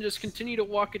buff, and just continue to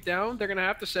walk it down. They're going to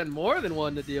have to send more than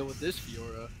one to deal with this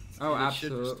Fiora. Oh, and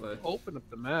absolutely. Open up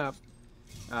the map.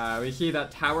 We see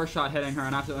that tower shot hitting her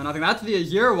and absolutely nothing. That's the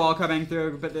Azir wall coming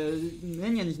through, but the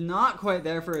minion's not quite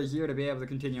there for Azir to be able to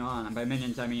continue on. And by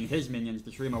minions, I mean his minions,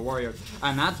 the Shurima warriors.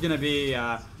 And that's going to be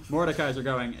Mordekaiser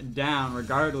going down,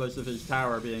 regardless of his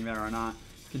tower being there or not.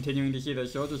 Continuing to see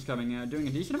those soldiers coming in, doing a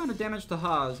decent amount of damage to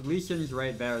Haas. Lee Sin's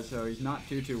right there, so he's not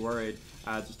too worried.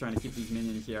 Just trying to keep these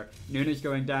minions here. Nuna's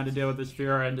going down to deal with the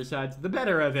Fiora and decides the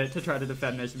better of it to try to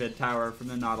defend this mid tower from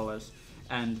the Nautilus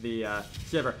and the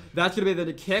Sivir. That's going to be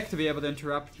the kick to be able to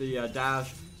interrupt the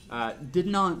dash. Did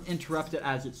not interrupt it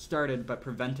as it started, but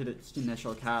prevented its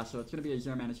initial cast. So it's going to be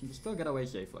Azir managing to still get away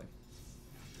safely.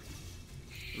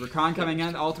 Rakan coming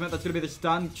in, ultimate, that's going to be the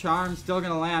stun charm, still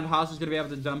going to land. Haas is going to be able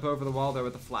to jump over the wall there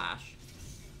with a flash.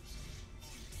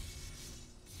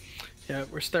 Yeah,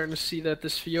 we're starting to see that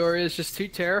this Fiora is just too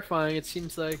terrifying, it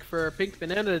seems like, for a pink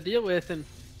banana to deal with, and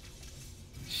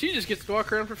she just gets to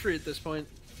walk around for free at this point.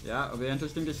 Yeah, it'll be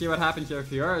interesting to see what happens here.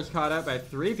 Fiora is caught out by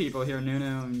 3 people here,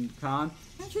 Nunu and Khan,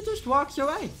 and she just walks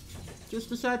away. Just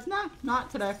decides, nah,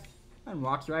 not today, and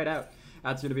walks right out.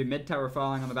 That's going to be mid-tower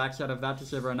falling on the backside of that to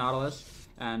Sivir and Nautilus.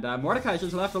 And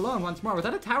Mordekaiser's left alone once more,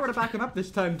 without a tower to back him up this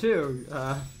time, too.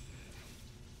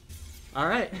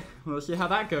 Alright, we'll see how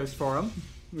that goes for him.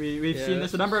 We've seen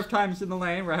this a number of times in the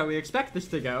lane, where how we expect this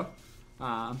to go.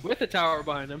 With a tower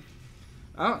behind him.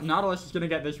 Oh, Nautilus is going to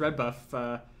get this red buff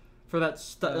for that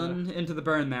stun into the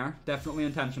burn there. Definitely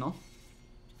intentional.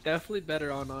 Definitely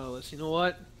better on Nautilus. You know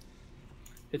what?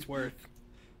 It's worth.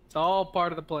 It's all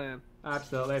part of the plan.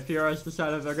 Absolutely. Fiora's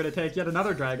decided they're going to take yet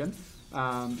another dragon.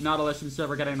 Nautilus and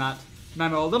Sivir getting that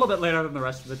memo a little bit later than the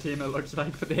rest of the team, it looks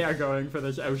like, but they are going for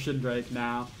this Ocean Drake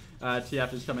now.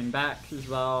 TF is coming back as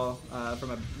well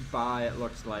from a buy, it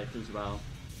looks like, as well.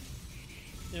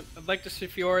 Yep, I'd like to see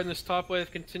Fiora in this top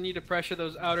wave continue to pressure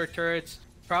those outer turrets.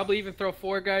 Probably even throw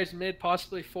 4 guys mid,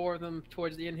 possibly 4 of them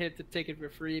towards the inhib to take it for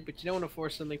free, but you don't want to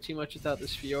force something too much without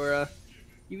this Fiora.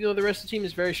 Even though the rest of the team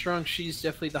is very strong, she's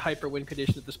definitely the hyper win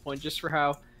condition at this point, just for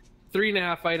how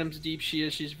 3.5 items deep she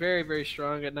is. She's very, very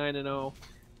strong at 9-0,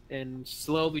 and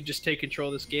slowly just take control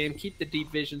of this game, keep the deep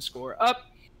vision score up,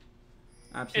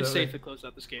 Absolutely. and safely close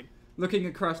out this game. Looking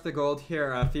across the gold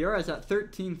here, Fiora is at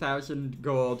 13,000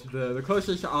 gold. The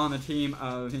closest on the team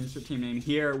of insert team name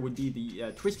here would be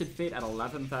the Twisted Fate at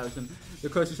 11,000. The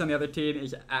closest on the other team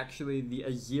is actually the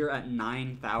Azir at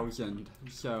 9,000.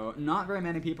 So not very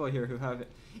many people here who have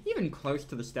even close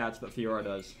to the stats that Fiora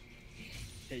does.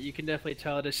 Yeah, you can definitely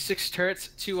tell it is 6 turrets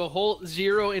to a whole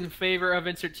 0 in favor of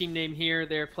insert team name here.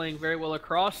 They're playing very well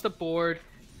across the board.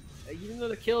 Even though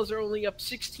the kills are only up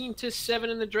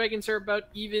 16-7 and the dragons are about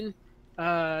even,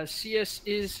 CS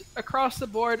is across the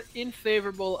board in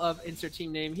favorable of insert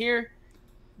team name here.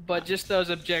 But just those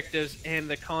objectives and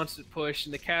the constant push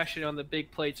and the cash in on the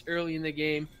big plates early in the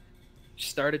game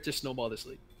started to snowball this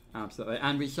league. Absolutely.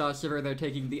 And we saw Sivir there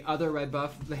taking the other red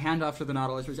buff. The handoff to the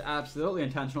Nautilus was absolutely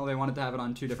intentional. They wanted to have it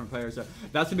on 2 different players. So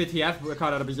that's going to be TF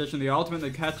caught out of position. The ultimate,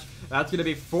 the catch, that's going to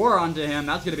be 4 onto him.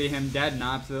 That's going to be him dead and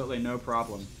absolutely no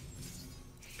problem.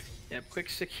 Yep, quick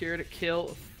secure to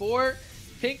kill 4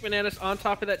 pink bananas on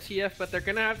top of that TF, but they're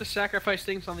going to have to sacrifice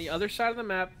things on the other side of the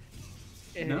map.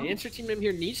 And the insert team name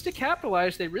here needs to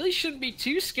capitalize. They really shouldn't be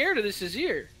too scared of this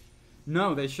Azir.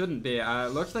 No, they shouldn't be.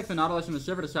 It looks like the Nautilus and the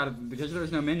Sivir decided because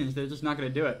there's no minions, they're just not going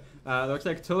to do it. It looks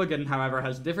like Tulligan, however,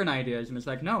 has different ideas, and it's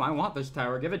like, no, I want this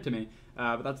tower, give it to me.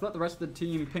 But that's let the rest of the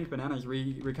team, Pink Bananas,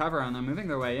 recover, and they're moving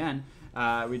their way in.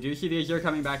 We do see the Azir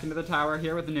coming back into the tower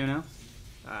here with the Nuno.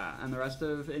 And the rest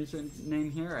of instant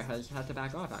name here has had to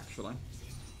back off, actually.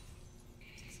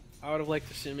 I would have liked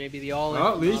to see maybe the all-in.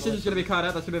 Oh, Lee Sin's going to be caught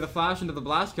out. That's going to be the flash into the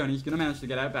blast cone. He's going to manage to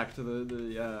get out back to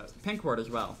the pink ward as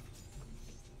well.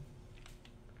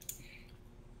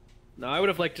 No, I would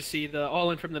have liked to see the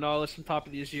all-in from the Nautilus on top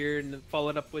of the Azir and then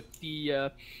followed up with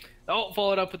the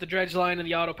followed up with the dredge line and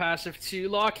the auto passive to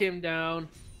lock him down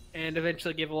and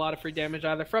eventually give a lot of free damage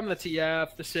either from the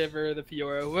TF, the Sivir, the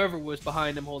Fiora, whoever was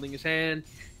behind him holding his hand,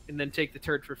 and then take the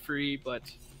turret for free. But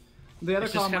The other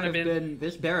It's call just might kind have of been,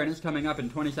 this Baron is coming up in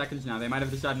 20 seconds now. They might have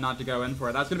decided not to go in for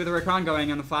it. That's going to be the Recon going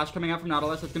in, the flash coming out from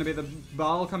Nautilus. It's going to be the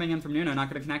ball coming in from Nuno, not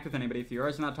going to connect with anybody.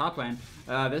 Fiora's in that top lane.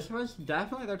 This was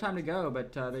definitely their time to go,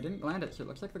 but they didn't land it, so it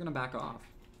looks like they're going to back off.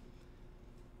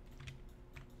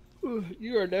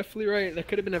 You are definitely right. That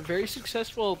could have been a very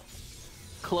successful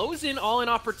close-in all-in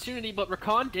opportunity, but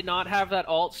Recon did not have that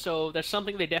ult, so that's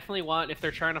something they definitely want if they're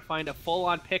trying to find a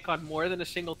full-on pick on more than a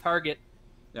single target.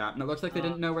 Yeah, and it looks like they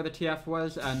didn't know where the TF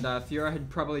was, and Fiora had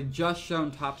probably just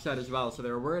shown topside as well, so they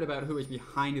were worried about who was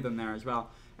behind them there as well.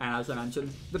 And as I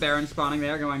mentioned, the Baron spawning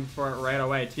there, going for it right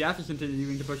away. TF is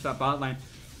continuing to push that bot lane.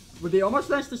 Would be almost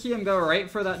nice to see him go right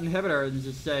for that inhibitor and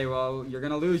just say, well, you're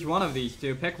going to lose one of these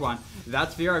two, pick one.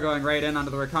 That's Fiora going right in onto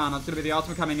the Recon. That's going to be the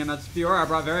ultimate coming in. That's Fiora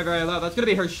brought very, very low. That's going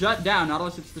to be her shut down.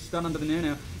 Nautilus hits the stun onto the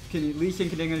Nunu. Lee Sin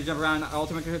continuing to jump around,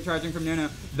 ultimate charging from Nuno.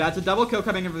 That's a double kill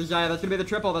coming in for the Xayah. That's going to be the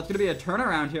triple. That's going to be a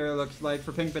turnaround here, it looks like,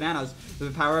 for Pink Bananas.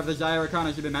 The power of the Xayah Recon,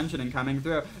 as you've been mentioning, coming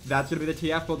through. That's going to be the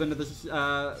TF pulled into this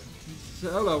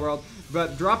solo world.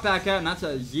 But drop back out, and that's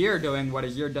a Zir doing what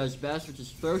a Zir does best, which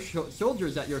is throw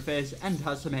soldiers at your face and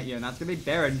decimate you. And that's going to be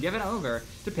Baron given over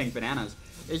to Pink Bananas.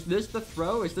 Is this the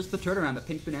throw? Is this the turnaround that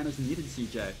Pink Bananas needed,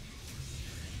 CJ?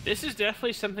 This is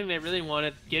definitely something they really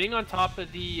wanted. Getting on top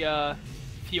of the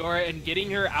Fiora and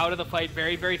getting her out of the fight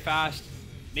very, very fast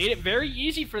made it very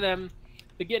easy for them.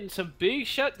 They're getting some big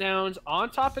shutdowns on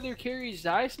top of their carries.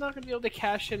 Xayah's not going to be able to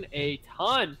cash in a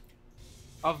ton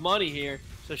of money here.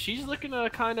 So she's looking to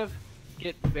kind of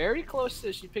get very close to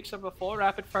this. She picks up a full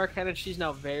rapid fire cannon. She's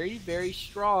now very, very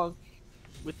strong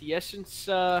with the Essence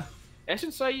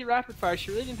IE rapid fire. She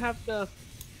really didn't have the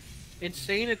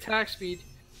insane attack speed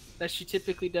that she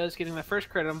typically does, getting the first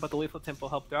credit on, but the lethal tempo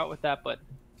helped her out with that. But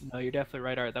no, you're definitely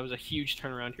right, Art. That was a huge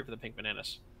turnaround here for the Pink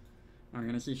Bananas. We're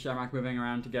going to see Shamrock moving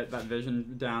around to get that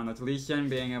vision down. That's Lee Sin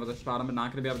being able to spot him, but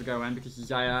not going to be able to go in because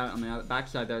Xayah on the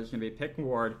backside there is going to be pick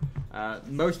ward.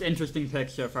 Most interesting pick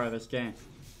so far this game.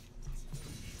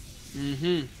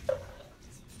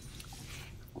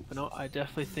 But no, I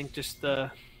definitely think just the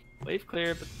wave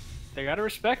clear, but they got to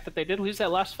respect that they did lose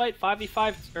that last fight.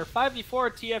 5v5 or 5v4,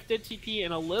 TF did TP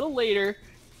and a little later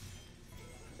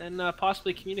than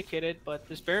possibly communicated, but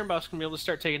this Baron buff's going to be able to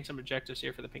start taking some objectives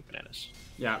here for the Pink Bananas.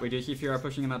 Yeah, we do see Fiora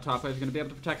pushing in that top lane. He's going to be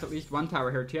able to protect at least one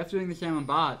tower here. TF's doing the same on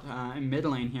bot in mid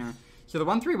lane here. So the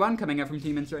 1-3-1 coming up from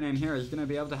Team Insert Name here is going to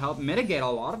be able to help mitigate a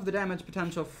lot of the damage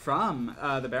potential from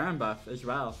the Baron buff as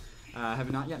well.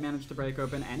 Have not yet managed to break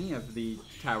open any of the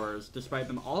towers, despite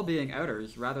them all being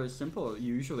outers. Rather simple,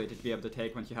 usually, to be able to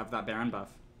take once you have that Baron buff.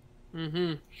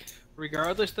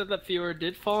 Regardless that Fiora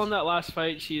did fall in that last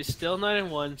fight, she is still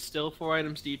 9-1, still 4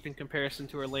 items deep in comparison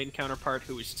to her lane counterpart,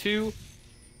 who is 2,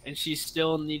 and she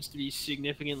still needs to be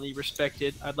significantly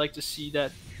respected. I'd like to see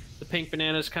that the Pink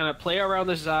Bananas kind of play around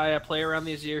the Xayah, play around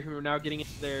the Azir, who are now getting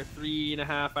into their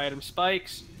 3.5 item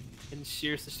spikes, and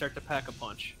seriously start to pack a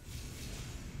punch.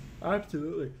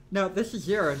 Absolutely. Now, this is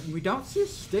Zero. We don't see a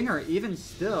Stinger even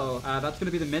still. That's going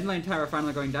to be the mid lane tower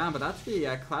finally going down, but that's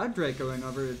the Cloud Drake going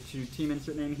over to Team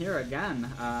Insert Name here again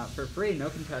for free, no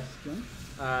contestation.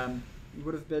 It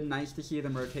would have been nice to see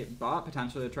them rotate bot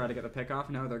potentially to try to get the pick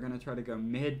off. No, they're going to try to go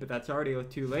mid, but that's already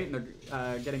too late, and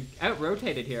they're getting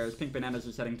out-rotated here as Pink Bananas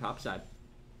is setting topside.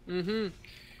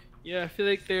 Yeah, I feel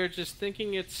like they're just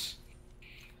thinking it's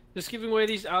just giving away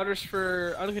these outers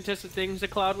for uncontested things. The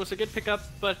Cloud was a good pickup,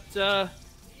 but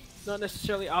not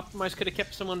necessarily optimized. Could have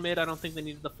kept someone mid. I don't think they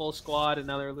needed the full squad, and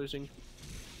now they're losing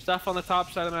stuff on the top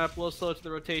side of the map. A little slow to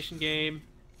the rotation game.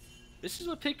 This is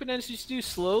what Pink Bananas used to do.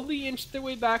 Slowly inch their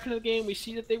way back into the game. We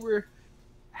see that they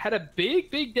had a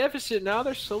big deficit. Now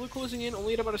they're slowly closing in,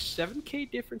 only at about a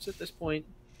 7k difference at this point.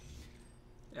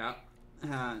 Yeah.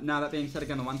 Now that being said,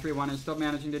 again, the 1-3-1 is still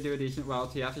managing to do a decent well.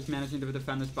 TF is managing to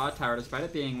defend this bot tower, despite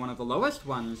it being one of the lowest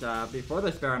ones before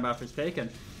this Baron buff is taken.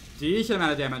 Decent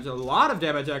amount of damage, a lot of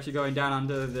damage actually going down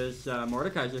onto this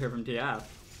Mordekaiser here from TF.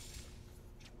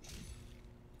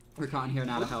 Recon here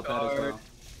now to help out as well.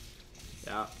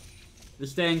 Yeah. The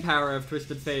staying power of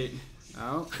Twisted Fate.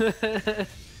 Oh. I feel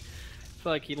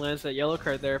like he lands that yellow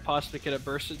card there. Possibly could have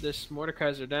bursted this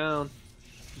Mordekaiser down.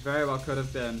 Very well could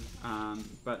have been,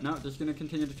 but no, just going to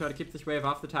continue to try to keep this wave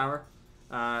off the tower.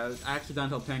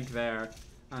 Accidental pink there,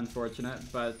 unfortunate,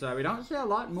 but we don't see a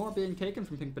lot more being taken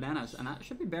from Pink Bananas, and that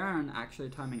should be Baron actually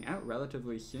timing out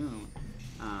relatively soon.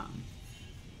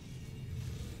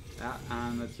 Yeah,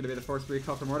 and it's going to be the forced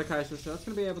recall for Mordekaiser, so that's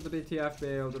going to be able to be TF, be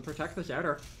able to protect this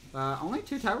outer. Only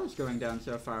 2 towers going down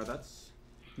so far. That's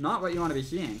not what you want to be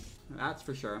seeing, that's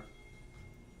for sure.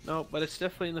 No, but it's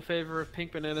definitely in the favor of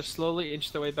Pink Bananas. Slowly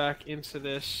inch their way back into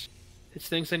this. It's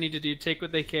things they need to do. Take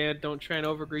what they can. Don't try and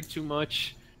overgreed too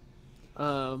much.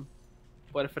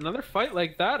 But if another fight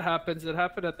like that happens, that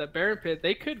happened at the Baron Pit,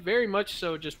 they could very much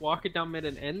so just walk it down mid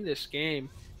and end this game.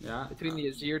 Yeah. Between the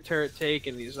Azir turret take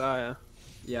and the Xayah.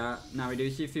 Yeah, now we do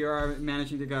see Fiora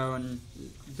managing to go and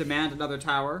demand another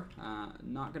tower.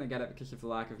 Not going to get it because of the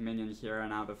lack of minions here, and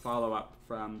now the follow-up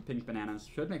from Pink Bananas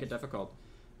should make it difficult.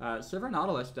 Sivir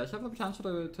Nautilus does have the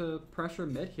potential to pressure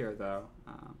mid here, though.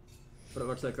 But it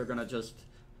looks like they're going to just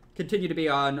continue to be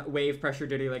on wave pressure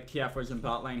duty like TF was in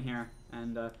bot lane here.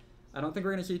 And I don't think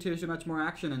we're going to see too much more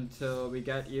action until we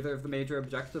get either of the major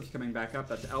objectives coming back up.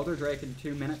 That's Elder Drake in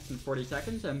 2 minutes and 40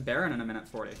 seconds, and Baron in 1 minute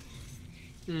 40.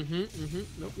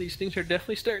 Nope, these things are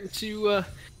definitely starting to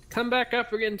come back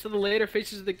up. We're getting to the later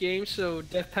phases of the game, so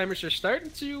death timers are starting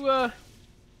to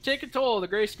take a toll. The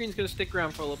gray screen's going to stick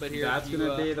around for a little bit here. That's going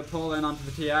to be the pull in onto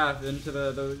the TF, into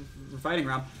the fighting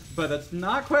round. But that's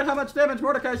not quite how much damage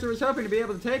Mordekaiser was hoping to be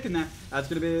able to take in there. That's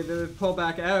going to be the pull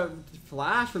back out.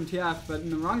 Flash from TF, but in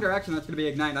the wrong direction. That's going to be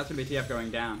Ignite. That's going to be TF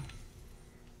going down.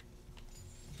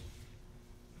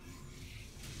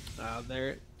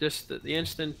 There, just the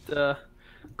instant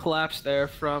collapse there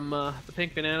from the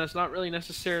Pink Bananas. Not really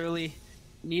necessarily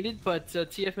needed, but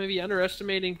TF may be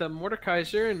underestimating the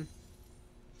Mordekaiser, and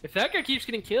if that guy keeps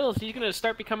getting kills, he's going to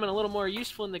start becoming a little more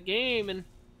useful in the game, and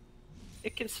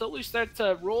it can slowly start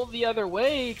to roll the other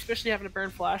way, especially having to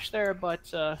burn Flash there,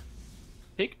 but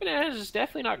Pink Bananas is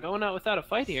definitely not going out without a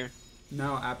fight here.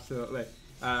 No, absolutely.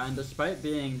 And despite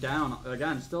being down,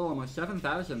 again, still almost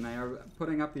 7,000, they are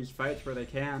putting up these fights where they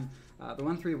can. The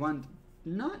 1-3-1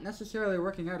 not necessarily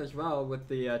working out as well with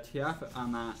the TF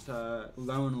on that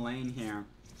lone lane here.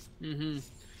 I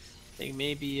think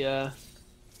maybe a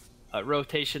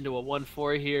rotation to a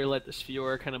 1-4 here, let the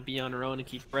Fiora kind of be on her own and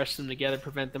keep pressing them together,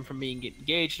 prevent them from being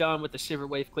engaged on with the Sivir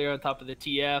wave clear on top of the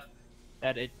TF.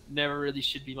 That it never really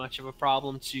should be much of a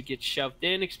problem to get shoved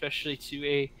in, especially to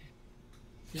a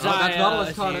Xayah. That's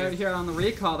Nautilus caught out here on the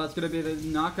recall. That's going to be the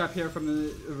knock up here from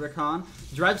the Recon.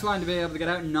 Dredge line to be able to get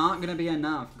out, not going to be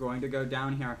enough. Going to go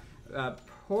down here.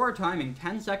 Poor timing,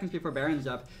 10 seconds before Baron's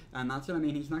up, and that's going to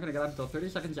mean he's not going to get up until 30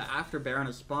 seconds after Baron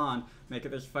has spawned, make it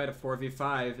this fight a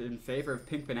 4v5 in favor of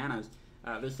Pink Bananas.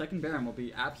 The second Baron will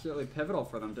be absolutely pivotal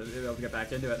for them to be able to get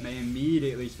back into it, and they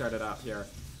immediately start it up here.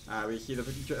 We see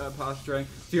the posturing.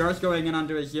 Fiora's going in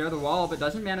onto Azir, the wall, but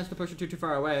doesn't manage to push it too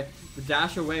far away. The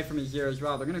dash away from Azir as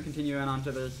well. They're going to continue in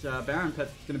onto this Baron pit.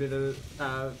 It's going to be the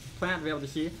plant to be able to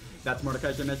see. That's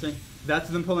Mordekaiser missing. That's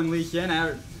them pulling Lee Sin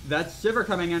out. That's Sivir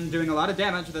coming in, doing a lot of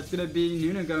damage. That's going to be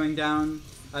Nunu going down.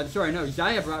 Sorry, no,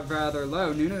 Xayah brought rather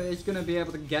low. Nunu is going to be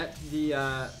able to get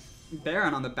the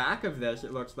Baron on the back of this,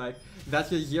 it looks like.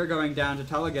 That's Azir going down to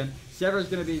Tulligan. Sivir's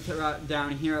going to be down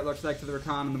here, it looks like, to the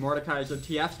Recon and the Mordekaiser.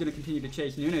 TF's going to continue to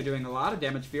chase Nunu, doing a lot of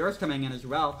damage. Fiora's coming in as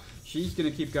well. She's going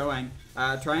to keep going.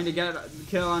 Trying to get a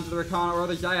kill onto the Recon, or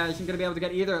the Xayah isn't going to be able to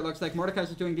get either. It looks like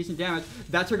Mordekaiser's doing decent damage.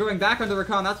 That's her going back onto the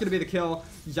Recon. That's going to be the kill.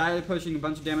 Xayah pushing a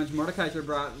bunch of damage. Mordekaiser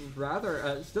brought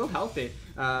rather still healthy.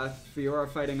 Fiora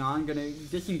fighting on, going to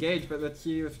disengage, but let's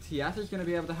see if TF is going to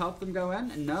be able to help them go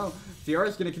in. And no,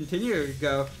 Fiora's going to continue to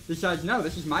go. Decides, no,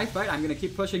 this is my fight. I'm going to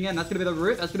keep pushing in. That's going to be the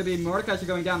root. That's going to be Mordekaiser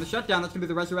going down the shutdown. That's going to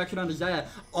be the resurrection onto Xayah.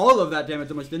 All of that damage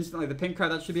almost instantly. The pink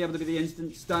card, that should be able to be the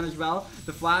instant stun as well.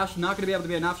 The flash, not going to be able to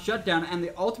be enough. Shutdown, and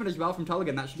the ultimate as well from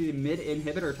Tulligan. That should be the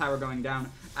mid-inhibitor tower going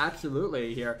down.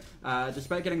 Absolutely here.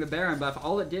 Despite getting the Baron buff,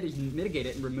 all it did is mitigate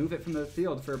it and remove it from the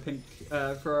field for pink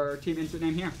for our team instant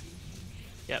name here.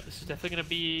 Yeah, this is definitely going to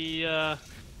be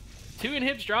 2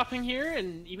 inhibs dropping here,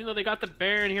 and even though they got the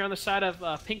Baron here on the side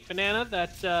of Pink Banana,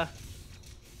 that they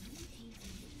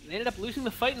ended up losing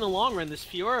the fight in the long run. This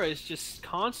Fiora is just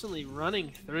constantly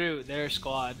running through their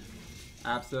squad.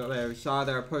 Absolutely. We saw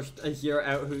there pushed Azir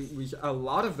out, who was a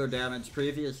lot of their damage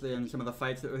previously in some of the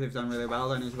fights that they've done really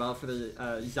well in as well for the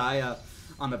Xayah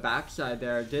on the backside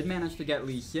there. Did manage to get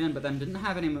Lee Sin, but then didn't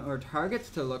have any more targets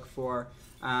to look for,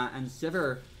 and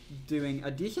Sivir doing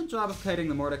a decent job of kiting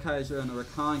the Mordekaiser and the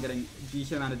Recon, getting a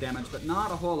decent amount of damage, but not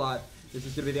a whole lot. This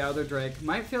is going to be the Elder Drake.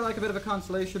 Might feel like a bit of a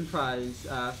consolation prize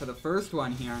for the first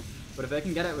one here, but if they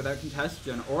can get it without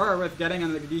contestation, or with getting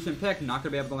a decent pick, not going to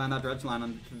be able to land that dredge line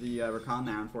onto the Recon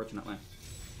there, unfortunately.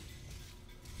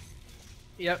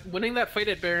 Yeah, winning that fight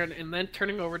at Baron and then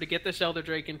turning over to get this Elder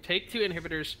Drake and take 2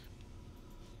 inhibitors.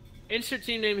 Insert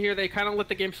team name here, they kind of let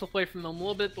the game slip away from them a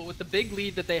little bit, but with the big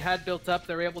lead that they had built up,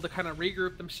 they were able to kind of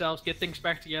regroup themselves, get things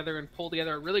back together, and pull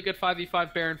together a really good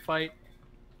 5v5 Baron fight.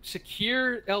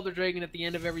 Secure Elder Dragon at the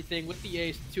end of everything with the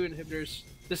ace, 2 inhibitors.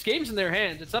 This game's in their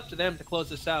hands. It's up to them to close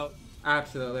this out.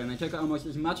 Absolutely, and they took almost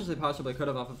as much as they possibly could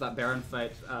have off of that Baron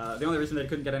fight. The only reason they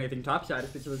couldn't get anything topside is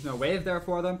because there was no wave there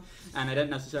for them, and they didn't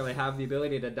necessarily have the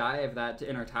ability to dive that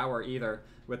inner tower either,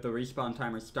 with the respawn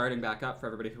timer starting back up for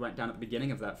everybody who went down at the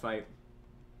beginning of that fight.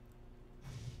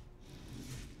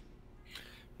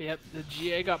 Yep, the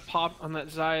GA got popped on that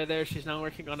Xayah there. She's now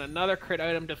working on another crit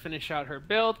item to finish out her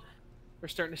build. We're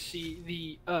starting to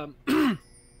see the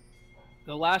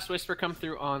the last Whisper come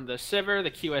through on the Sivir,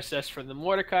 the QSS from the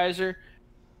Mordekaiser.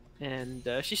 And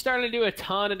she's starting to do a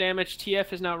ton of damage.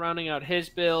 TF is now rounding out his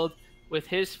build with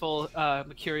his full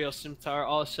Mercurial Scimitar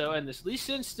also. And this Lee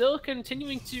Sin still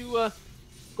continuing to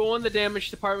go on the damage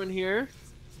department here.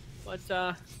 But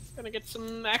gonna get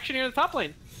some action here in the top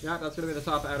lane. Yeah, that's gonna be the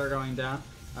top adder going down.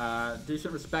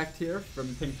 Decent respect here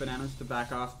from Pink Bananas to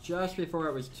back off just before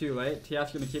it was too late.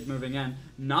 TF's going to keep moving in,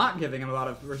 not giving him a lot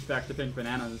of respect to Pink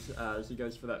Bananas as he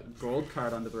goes for that gold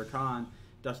card onto the Rakan.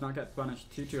 Does not get punished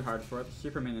too hard for it. The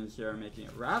super minions here are making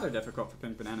it rather difficult for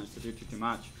Pink Bananas to do too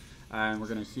much. And we're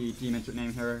going to see Team Insert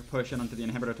Name here push in onto the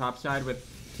inhibitor top side with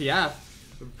TF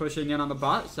pushing in on the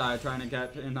bot side, trying to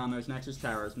get in on those Nexus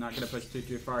towers. Not going to push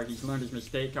too far. He's learned his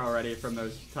mistake already from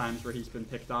those times where he's been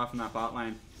picked off in that bot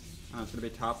lane. It's going to be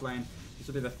top lane. This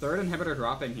will be the third inhibitor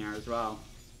dropping here as well.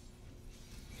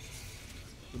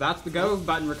 That's the go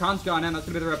button. Rakan's gone in. That's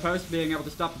going to be the riposte being able to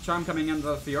stop the charm coming into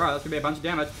the Fiora. That's going to be a bunch of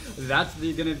damage. That's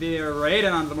going to be a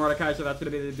raiden onto the Mordekaiser. So that's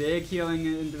going to be the big healing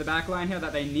into the back line here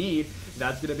that they need.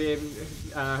 That's going to be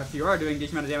Fiora doing a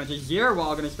decent amount of damage. Azir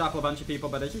wall going to stop a bunch of people,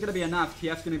 but this is going to be enough.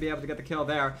 TF's going to be able to get the kill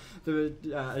there. The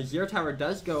Azir tower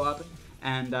does go up,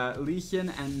 and Lee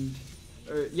Sin and...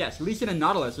 yes, Lee Sin and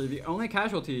Nautilus are the only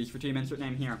casualties for Team Insert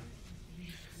Name here.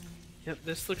 Yep,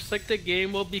 this looks like the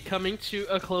game will be coming to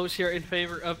a close here in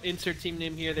favor of Insert Team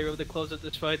Name here. They were able to close out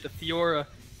this fight. The Fiora,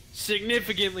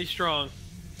 significantly strong.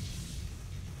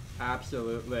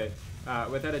 Absolutely.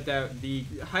 Without a doubt, the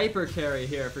hyper carry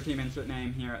here for Team Insert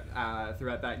Name here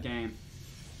throughout that game.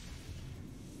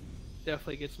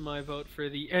 Definitely gets my vote for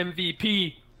the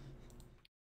MVP.